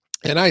same.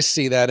 And I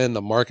see that in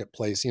the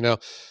marketplace.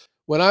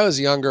 When I was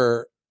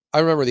younger, I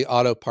remember the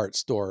auto parts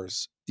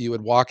stores. You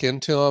would walk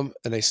into them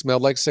and they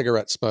smelled like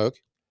cigarette smoke.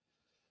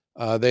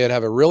 They'd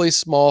have a really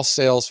small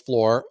sales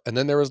floor, and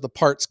then there was the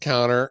parts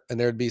counter, and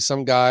there'd be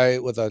some guy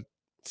with a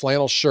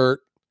flannel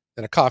shirt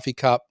and a coffee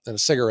cup and a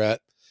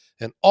cigarette,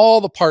 and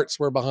all the parts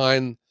were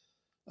behind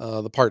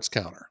the parts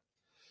counter.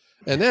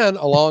 And then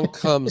along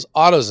comes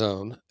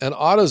AutoZone, and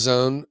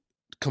AutoZone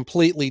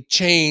completely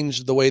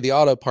changed the way the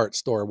auto parts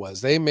store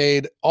was. They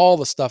made all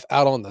the stuff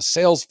out on the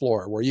sales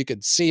floor where you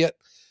could see it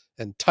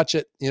and touch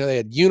it. They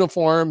had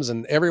uniforms,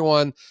 and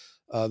everyone,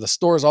 the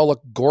stores all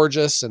looked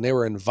gorgeous, and they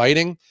were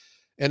inviting.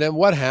 And then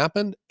what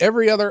happened?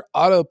 Every other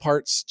auto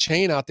parts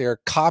chain out there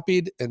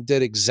copied and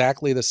did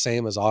exactly the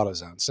same as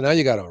AutoZone. So now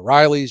you got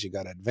O'Reilly's, you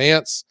got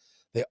Advance.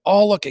 They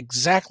all look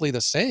exactly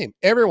the same.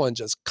 Everyone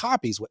just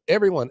copies what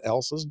everyone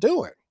else is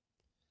doing.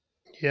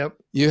 Yep.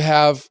 You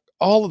have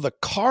all of the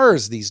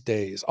cars these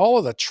days, all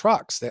of the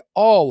trucks, they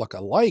all look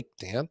alike,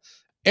 Dan.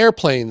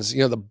 Airplanes,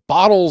 the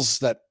bottles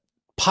that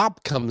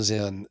pop comes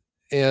in,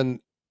 and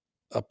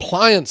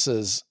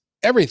appliances,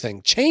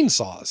 everything,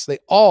 chainsaws, they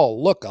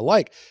all look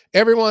alike.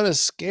 Everyone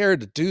is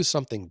scared to do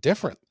something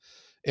different.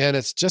 And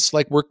it's just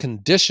like we're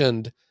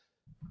conditioned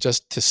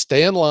just to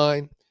stay in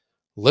line,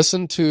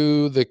 listen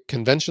to the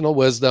conventional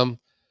wisdom,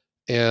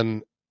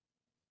 and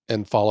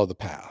follow the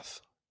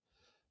path.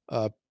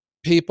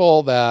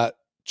 People that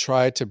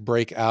try to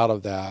break out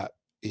of that,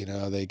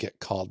 they get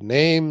called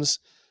names,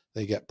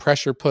 they get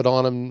pressure put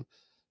on them,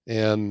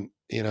 and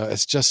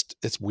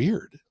it's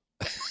weird.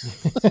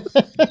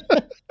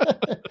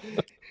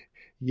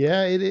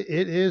 Yeah, it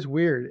is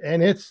weird.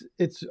 And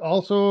it's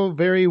also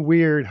very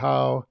weird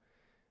how,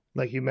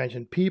 like you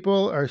mentioned,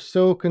 people are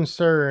so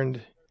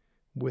concerned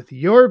with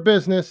your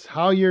business,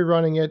 how you're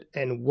running it,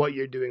 and what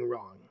you're doing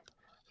wrong.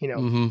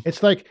 Mm-hmm.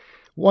 It's like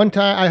one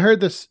time I heard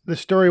the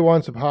story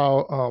once of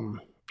how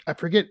I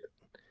forget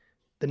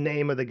the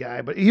name of the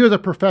guy, but he was a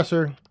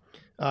professor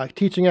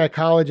teaching at a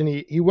college, and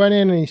he went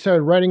in and he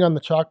started writing on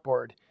the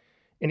chalkboard,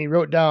 and he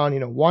wrote down,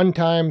 1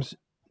 times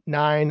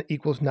 9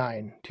 equals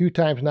 9, 2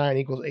 times 9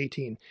 equals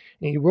 18.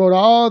 And he wrote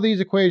all these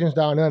equations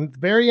down. And at the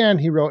very end,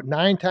 he wrote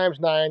 9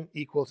 times 9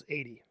 equals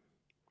 80.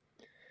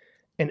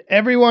 And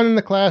everyone in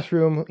the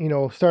classroom,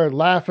 started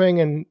laughing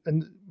and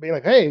being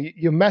like, hey,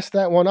 you messed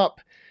that one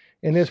up.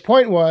 And his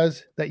point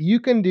was that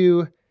you can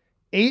do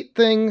 8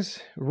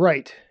 things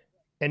right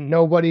and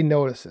nobody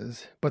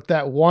notices. But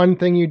that one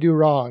thing you do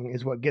wrong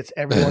is what gets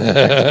everyone's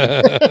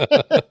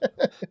attention.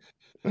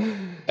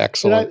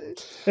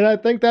 Excellent. And I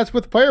think that's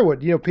with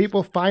firewood.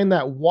 People find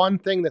that one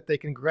thing that they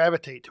can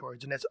gravitate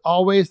towards. And it's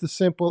always the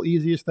simple,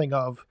 easiest thing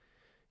of,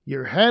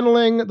 you're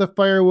handling the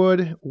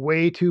firewood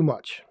way too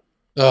much.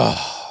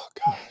 Oh,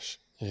 gosh.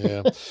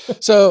 Yeah.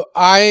 So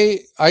I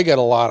get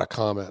a lot of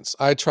comments.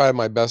 I try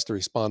my best to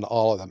respond to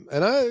all of them.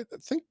 And I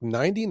think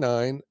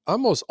 99,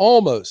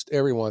 almost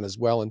everyone is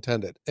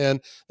well-intended. And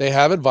they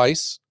have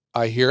advice.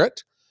 I hear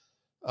it.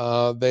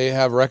 They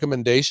have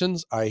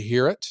recommendations. I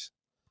hear it.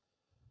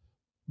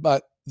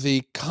 But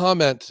the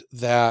comment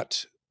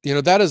that,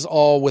 that is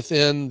all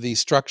within the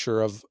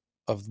structure of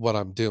what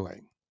I'm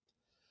doing.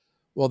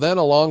 Well, then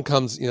along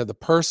comes, the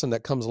person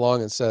that comes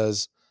along and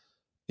says,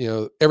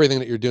 everything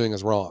that you're doing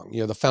is wrong.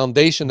 The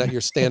foundation that you're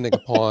standing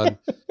upon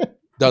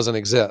doesn't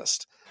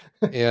exist.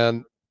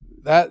 And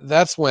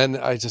that's when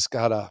I just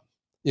gotta,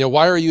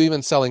 why are you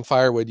even selling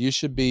firewood? You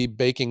should be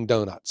baking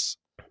donuts.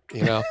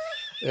 That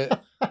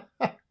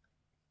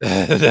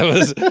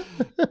was,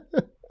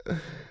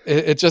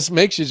 it just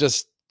makes you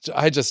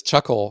I just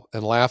chuckle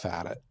and laugh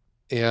at it.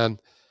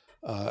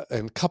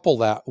 And couple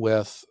that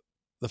with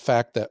the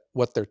fact that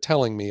what they're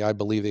telling me, I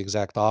believe the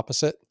exact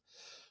opposite.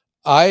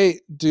 I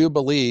do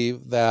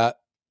believe that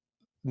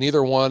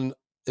neither one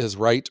is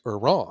right or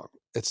wrong.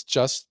 It's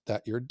just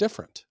that you're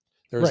different.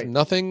 There's Right.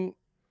 nothing,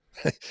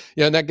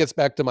 and that gets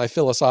back to my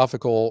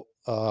philosophical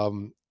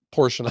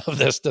portion of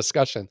this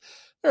discussion.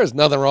 There's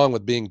nothing wrong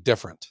with being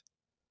different.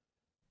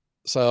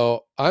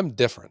 So I'm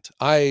different.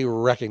 I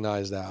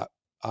recognize that.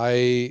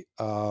 I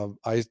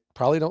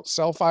probably don't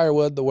sell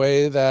firewood the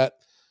way that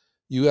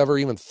you ever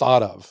even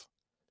thought of,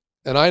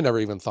 and I never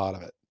even thought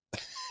of it.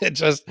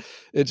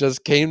 It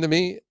just came to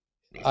me.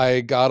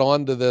 I got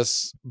onto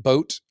this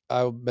boat.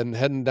 I've been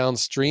heading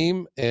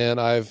downstream,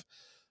 and I've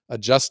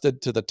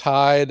adjusted to the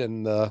tide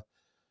and the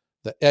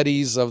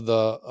eddies of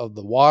the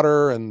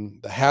water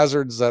and the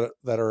hazards that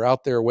are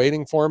out there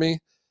waiting for me.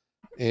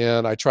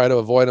 And I try to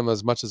avoid them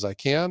as much as I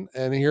can.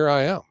 And here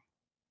I am.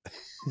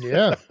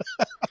 Yeah.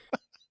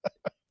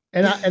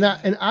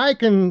 And I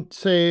can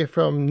say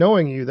from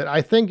knowing you that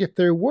I think if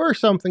there were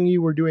something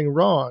you were doing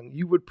wrong,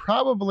 you would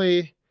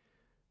probably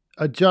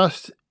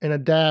adjust and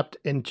adapt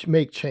and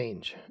make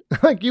change.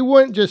 Like you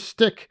wouldn't just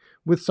stick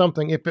with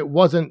something if it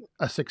wasn't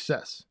a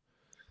success.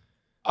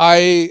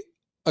 I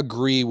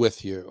agree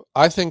with you.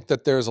 I think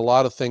that there's a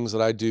lot of things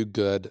that I do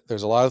good.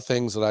 There's a lot of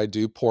things that I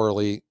do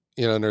poorly,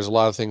 and there's a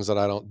lot of things that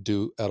I don't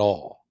do at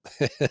all.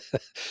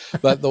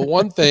 But the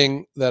one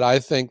thing that I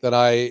think that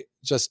I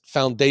just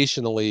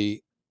foundationally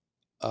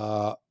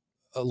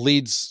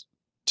leads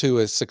to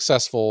a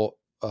successful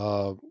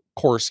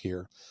course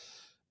here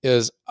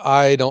is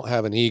I don't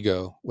have an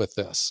ego with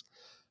this.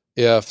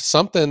 If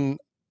something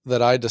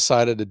that I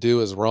decided to do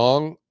is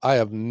wrong, I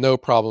have no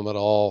problem at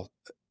all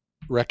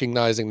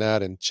recognizing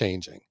that and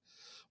changing.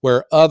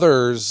 Where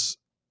others,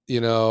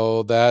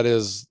 that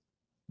is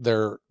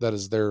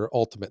their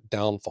ultimate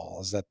downfall,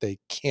 is that they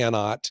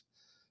cannot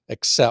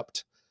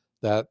accept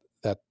that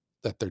that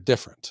that they're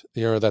different,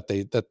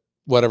 that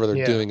whatever they're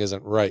Yeah. doing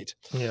isn't right.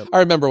 Yeah. I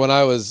remember when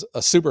I was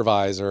a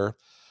supervisor,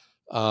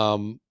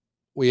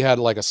 we had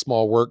like a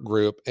small work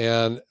group,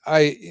 and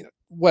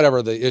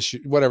whatever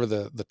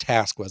the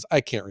task was,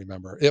 I can't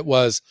remember. It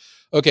was,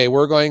 okay,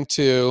 we're going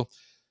to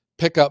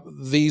pick up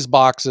these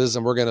boxes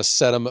and we're going to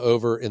set them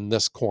over in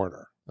this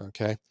corner.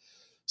 Okay.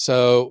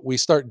 So we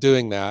start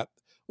doing that.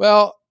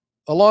 Well,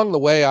 along the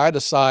way, I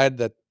decide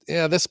that,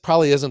 this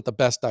probably isn't the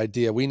best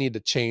idea. We need to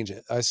change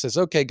it. I says,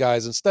 okay,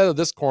 guys, instead of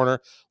this corner,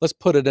 let's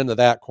put it into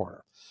that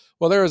corner.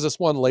 Well, there was this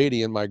one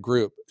lady in my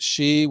group.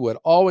 She would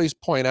always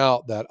point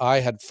out that I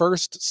had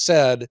first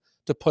said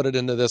to put it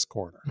into this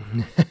corner.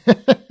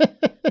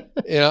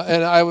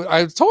 And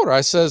I told her,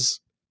 I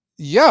says,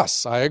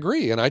 yes, I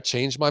agree. And I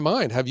changed my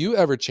mind. Have you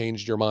ever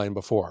changed your mind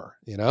before?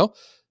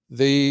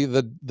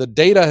 The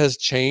data has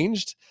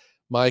changed.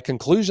 My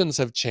conclusions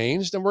have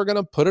changed, and we're going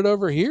to put it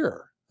over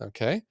here.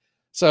 Okay.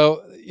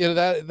 So,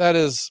 that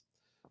is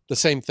the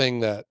same thing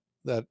that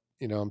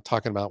I'm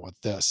talking about with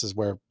this, is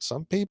where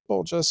some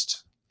people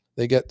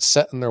they get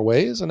set in their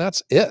ways, and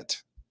that's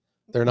it.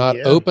 They're not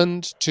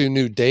open to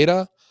new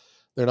data.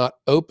 They're not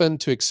open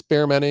to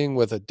experimenting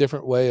with a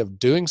different way of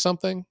doing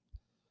something.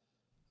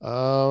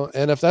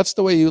 And if that's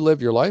the way you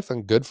live your life,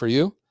 then good for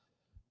you.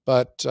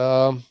 But,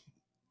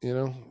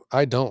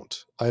 I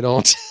don't, I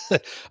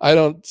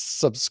don't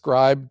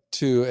subscribe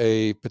to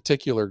a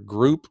particular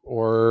group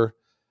or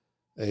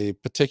a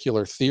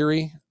particular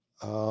theory.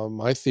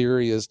 My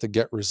theory is to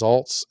get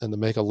results and to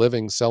make a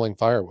living selling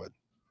firewood.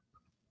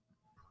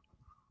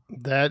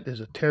 That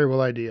is a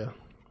terrible idea.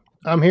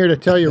 I'm here to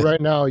tell you right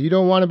now, you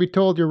don't want to be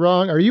told you're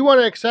wrong, or you want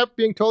to accept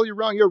being told you're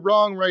wrong. You're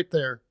wrong right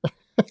there.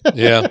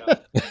 Yeah.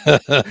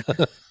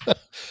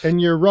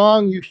 And you're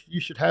wrong. You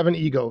should have an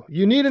ego.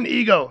 You need an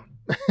ego.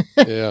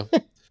 Yeah.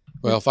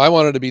 Well, if I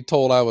wanted to be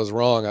told I was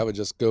wrong, I would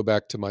just go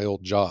back to my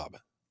old job.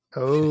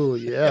 Oh,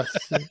 yes.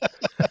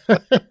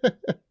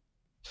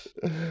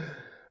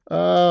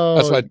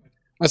 Oh,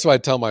 That's why I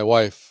tell my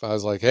wife. I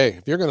was like, hey,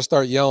 if you're going to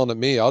start yelling at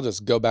me, I'll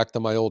just go back to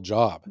my old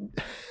job.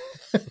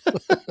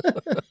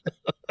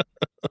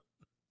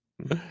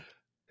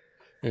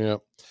 Yeah.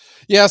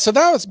 Yeah. So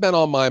that's been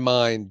on my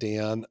mind,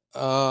 Dan.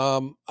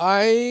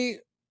 I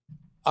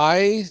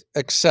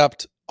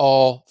accept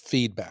all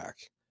feedback.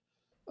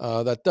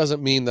 That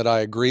doesn't mean that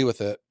I agree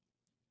with it.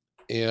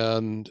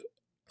 And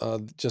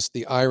just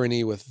the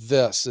irony with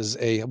this is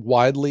a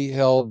widely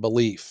held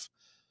belief,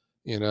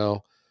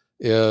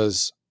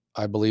 is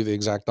I believe the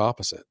exact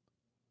opposite.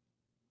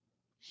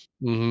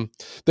 Mm-hmm.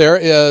 There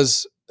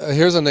is,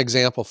 here's an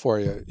example for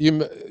you.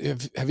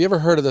 Have you ever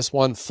heard of this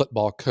one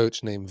football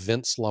coach named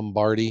Vince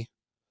Lombardi?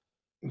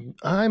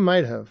 I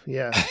might have.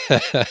 Yeah.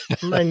 I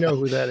might know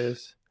who that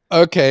is.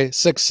 Okay.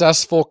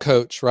 Successful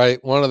coach,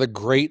 right? One of the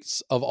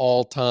greats of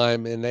all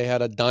time. And they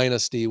had a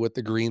dynasty with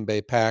the Green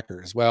Bay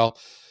Packers. Well,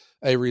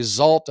 a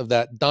result of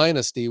that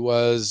dynasty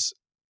was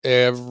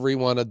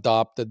everyone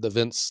adopted the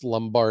Vince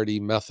Lombardi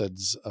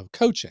methods of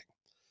coaching,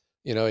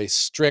 a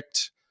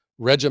strict,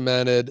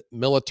 regimented,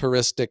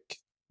 militaristic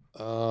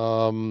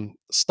style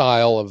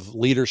of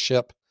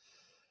leadership,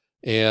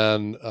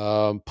 and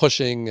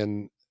pushing,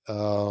 and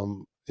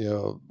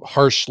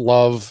harsh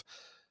love,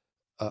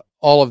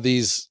 all of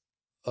these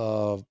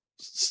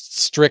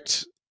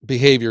strict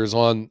behaviors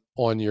on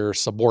your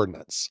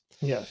subordinates.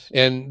 Yes.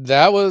 And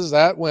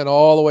that went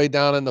all the way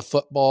down into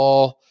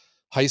football,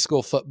 high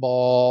school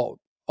football,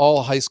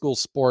 all high school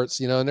sports,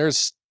 and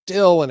there's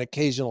still an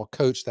occasional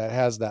coach that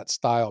has that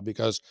style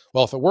because,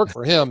 well, if it worked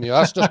for him,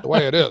 that's just the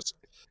way it is,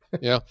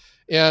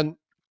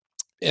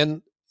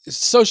 and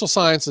social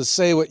sciences,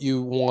 say what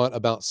you want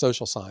about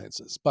social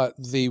sciences, but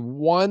the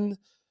one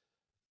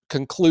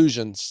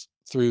conclusions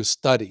through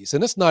studies,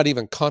 and it's not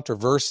even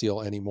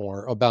controversial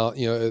anymore, about,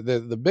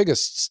 the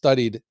biggest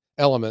studied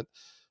element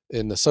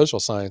in the social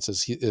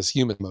sciences is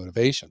human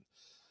motivation.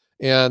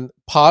 And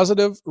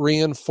positive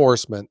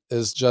reinforcement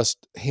is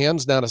just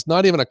hands down, it's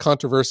not even a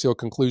controversial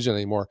conclusion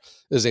anymore,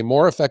 is a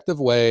more effective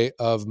way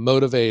of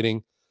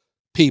motivating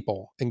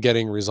people and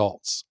getting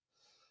results.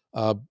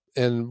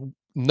 And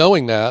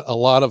knowing that, a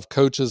lot of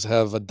coaches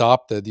have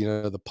adopted,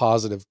 the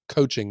positive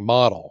coaching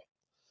model,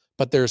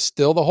 but there's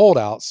still the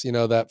holdouts,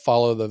 that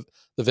follow the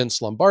Vince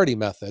Lombardi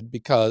method,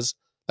 because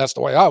that's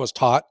the way I was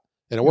taught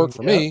and it worked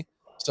for me.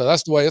 So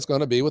that's the way it's going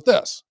to be with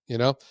this,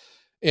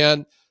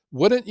 and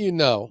wouldn't you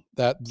know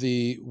that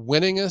the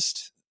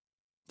winningest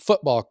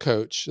football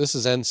coach, this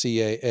is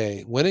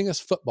NCAA,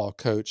 winningest football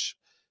coach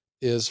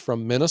is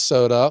from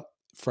Minnesota,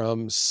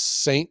 from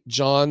St.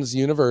 John's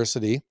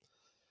University.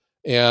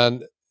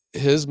 And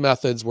his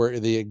methods were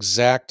the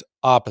exact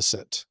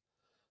opposite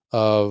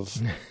of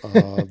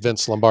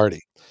Vince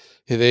Lombardi.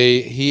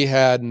 He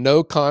had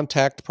no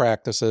contact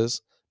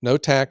practices, no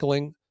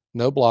tackling,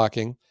 no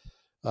blocking.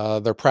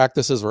 Their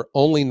practices were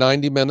only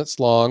 90 minutes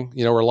long.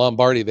 You know, where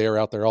Lombardi, they were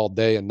out there all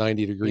day in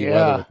 90-degree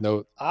weather Yeah.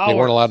 with they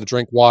weren't allowed Hours. to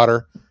drink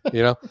water,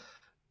 you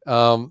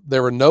know.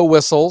 There were no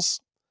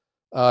whistles.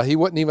 He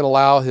wouldn't even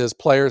allow his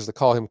players to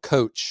call him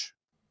coach.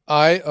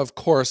 I, of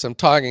course, am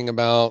talking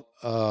about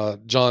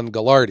John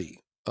Gallardi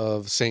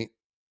of St.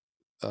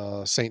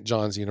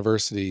 John's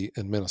University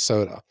in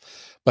Minnesota.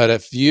 But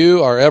if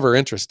you are ever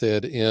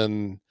interested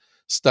in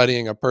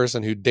studying a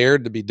person who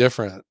dared to be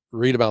different,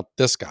 read about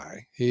this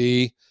guy.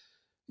 He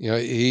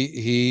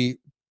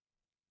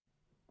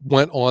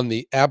went on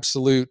the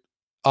absolute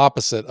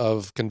opposite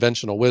of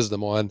conventional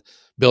wisdom on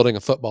building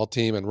a football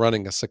team and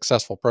running a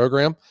successful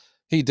program.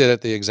 He did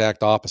it the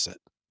exact opposite.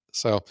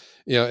 So,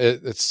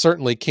 it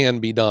certainly can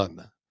be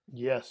done.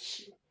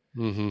 Yes.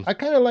 Mm-hmm. I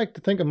kind of like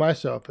to think of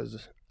myself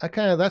as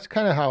that's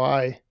kind of how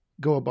I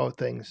go about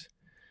things.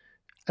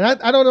 And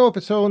I don't know if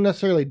it's so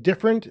necessarily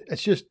different.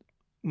 It's just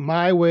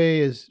my way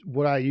is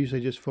what I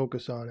usually just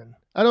focus on. And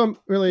I don't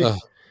really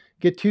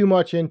get too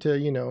much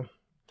into,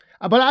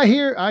 but I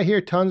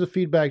hear tons of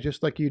feedback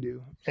just like you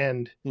do.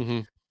 And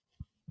Mm-hmm.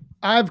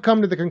 I've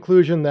come to the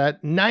conclusion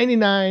that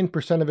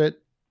 99% of it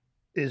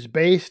is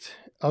based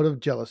out of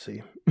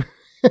jealousy.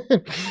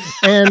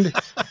 And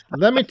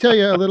let me tell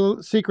you a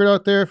little secret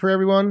out there for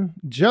everyone.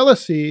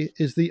 Jealousy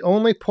is the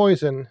only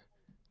poison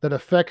that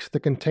affects the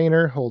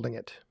container holding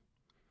it.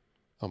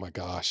 Oh my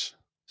gosh.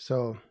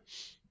 So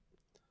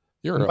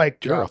You're mic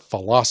a drop.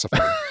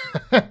 philosopher.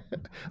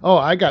 Oh,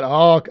 I got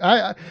all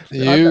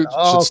You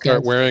should start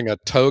kinds. wearing a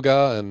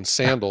toga and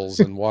sandals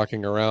and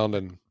walking around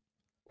and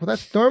Well,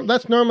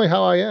 that's normally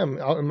how I am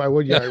out in my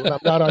wood yard when I'm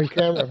not on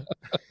camera.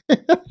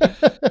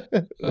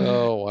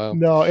 oh wow.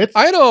 No, it's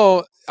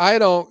I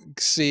don't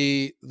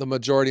see the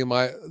majority of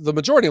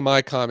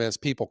my comments.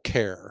 People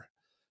care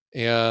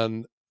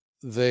and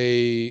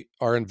they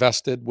are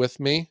invested with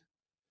me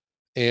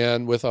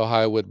and with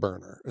Ohio Wood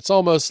Burner. It's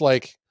almost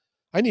like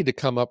I need to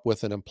come up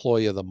with an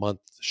employee of the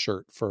month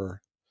shirt for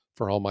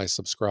all my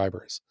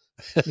subscribers.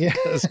 yeah.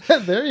 because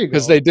There you go.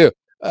 they do.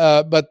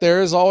 But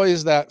there is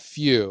always that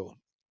few,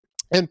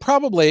 and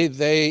probably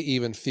they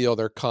even feel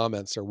their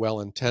comments are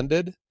well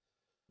intended.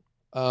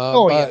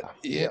 Oh But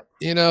yeah.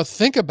 Yep.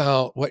 think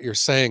about what you're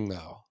saying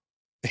though.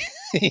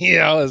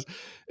 Is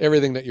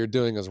everything that you're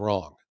doing is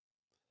wrong.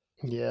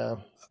 Yeah.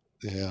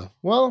 Yeah.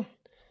 Well,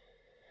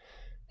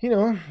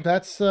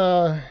 that's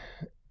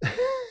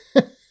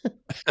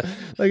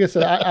like I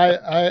said,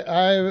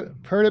 I've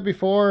heard it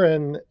before,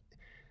 and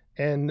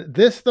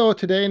this though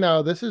today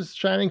now this is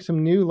shining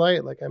some new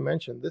light. Like I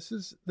mentioned, this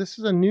is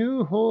a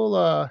new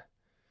whole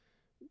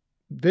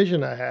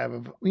vision I have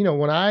of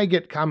when I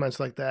get comments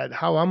like that,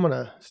 how I'm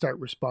gonna start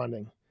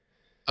responding.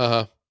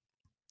 Uh-huh.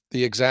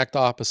 The exact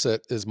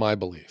opposite is my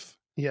belief.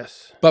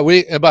 Yes. But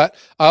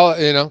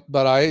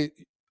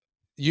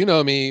you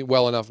know me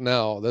well enough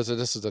now. This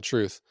is the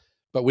truth.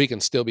 But we can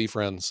still be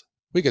friends.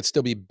 We could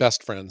still be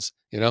best friends.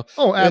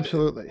 Oh, It,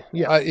 absolutely.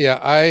 Yeah.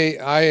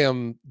 I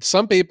am.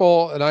 Some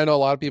people, and I know a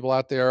lot of people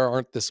out there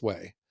aren't this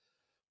way,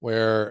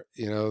 where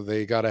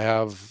they got to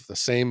have the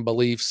same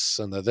beliefs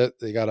and that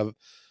they got to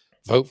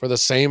vote for the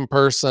same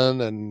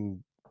person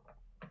and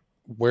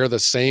wear the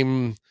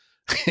same.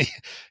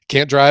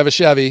 Can't drive a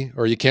Chevy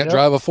or you can't Yep.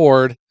 drive a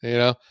Ford.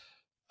 My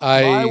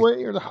I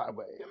way or the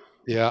highway.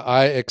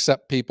 I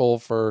accept people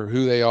for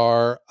who they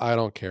are. I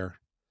don't care.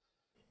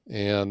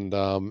 And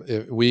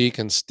we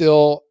can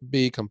still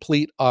be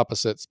complete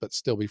opposites, but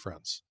still be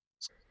friends.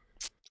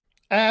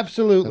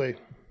 Absolutely.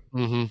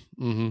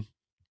 Mm-hmm. Mm-hmm.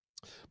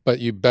 But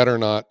you better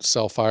not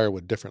sell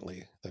firewood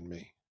differently than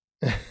me.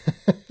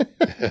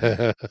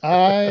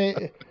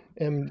 I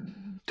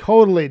am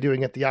totally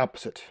doing it the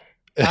opposite.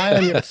 I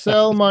am going to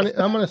sell money.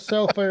 I'm going to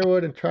sell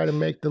firewood and try to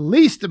make the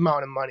least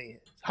amount of money.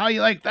 How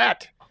you like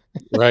that?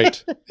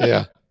 Right.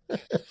 Yeah.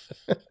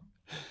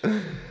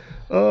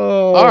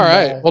 Oh, all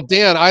right. my. Well,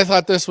 Dan, I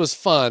thought this was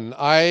fun.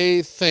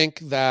 I think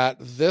that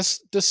this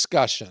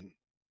discussion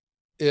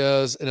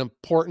is an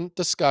important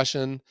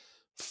discussion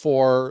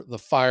for the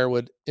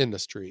firewood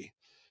industry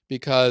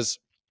because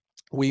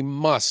we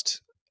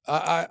must.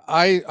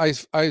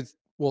 I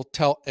will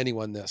tell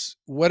anyone this: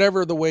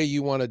 whatever the way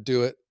you want to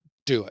do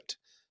it,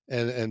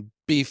 and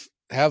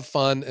have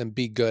fun and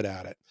be good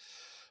at it.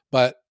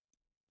 But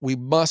we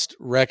must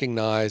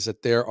recognize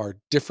that there are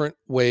different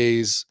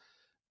ways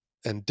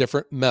and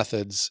different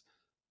methods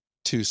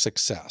to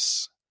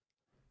success.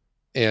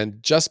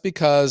 And just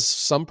because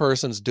some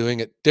person's doing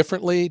it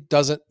differently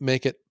doesn't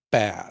make it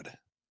bad.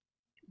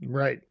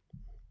 Right.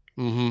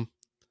 Mm-hmm.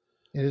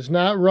 It is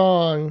not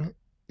wrong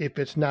if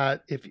it's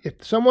not, if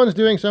someone's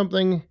doing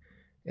something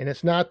and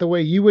it's not the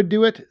way you would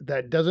do it,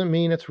 that doesn't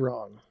mean it's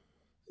wrong.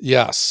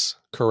 Yes,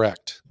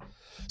 correct.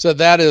 So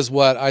that is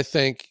what I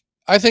think.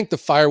 I think the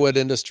firewood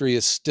industry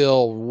is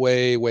still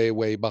way, way,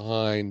 way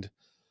behind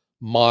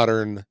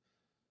modern,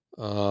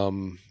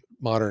 modern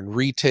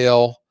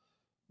retail,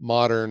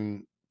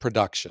 modern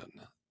production.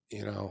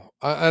 And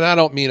I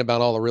don't mean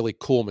about all the really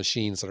cool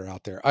machines that are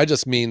out there. I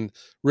just mean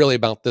really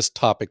about this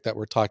topic that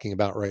we're talking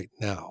about right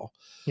now.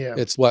 Yeah.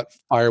 It's what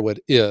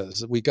firewood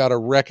is. We got to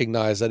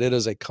recognize that it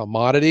is a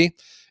commodity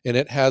and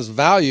it has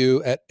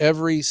value at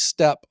every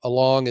step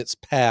along its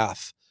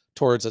path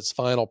towards its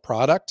final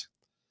product.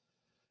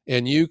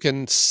 And you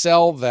can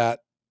sell that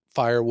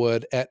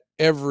firewood at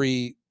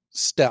every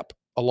step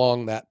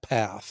along that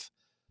path.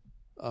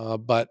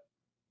 But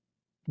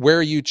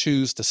where you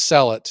choose to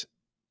sell it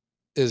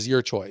is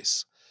your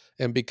choice.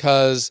 And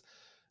because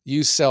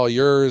you sell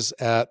yours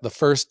at the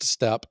first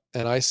step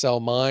and I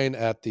sell mine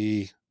at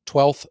the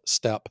 12th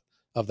step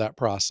of that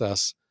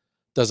process,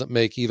 doesn't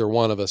make either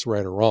one of us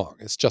right or wrong.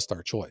 It's just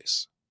our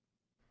choice.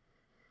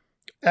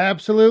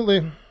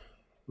 Absolutely.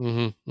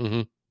 Mm-hmm,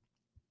 mm-hmm.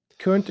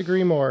 Couldn't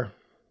agree more.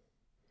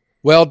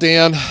 Well,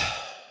 Dan,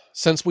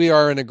 since we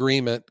are in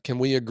agreement, can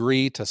we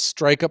agree to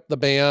strike up the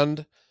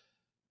band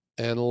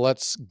and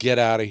let's get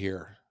out of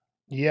here?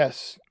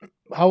 Yes.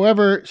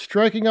 However,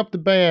 striking up the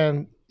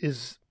band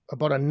is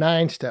about a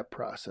 9-step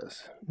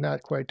process,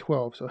 not quite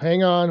 12. So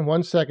hang on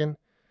 1 second.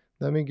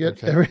 Let me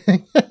get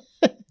everything.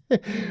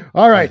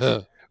 All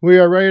right. We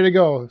are ready to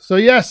go. So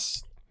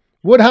yes,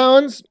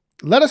 Woodhounds,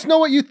 let us know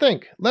what you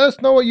think. Let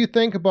us know what you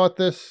think about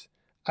this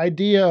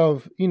idea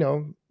of,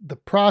 the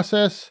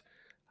process,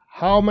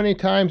 how many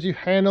times you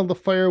handle the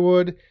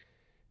firewood,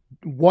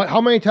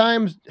 how many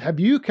times have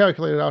you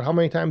calculated out how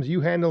many times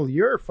you handle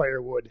your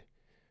firewood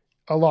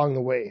along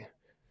the way.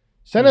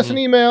 Send us an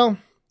email,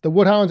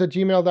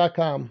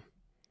 thewoodhounds@gmail.com,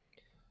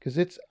 because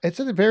it's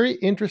a very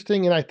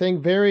interesting and I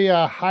think very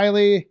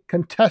highly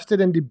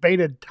contested and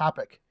debated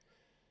topic.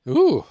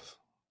 Ooh,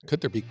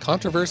 could there be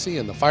controversy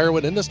in the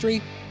firewood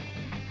industry?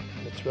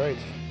 That's right.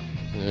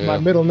 Yeah. My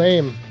middle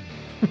name.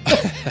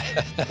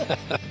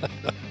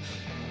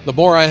 The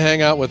more I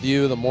hang out with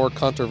you, the more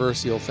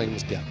controversial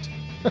things get.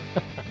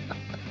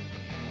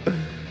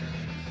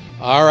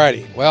 All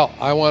righty. Well,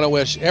 I want to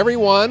wish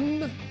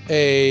everyone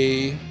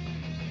a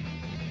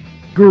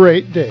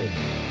great day.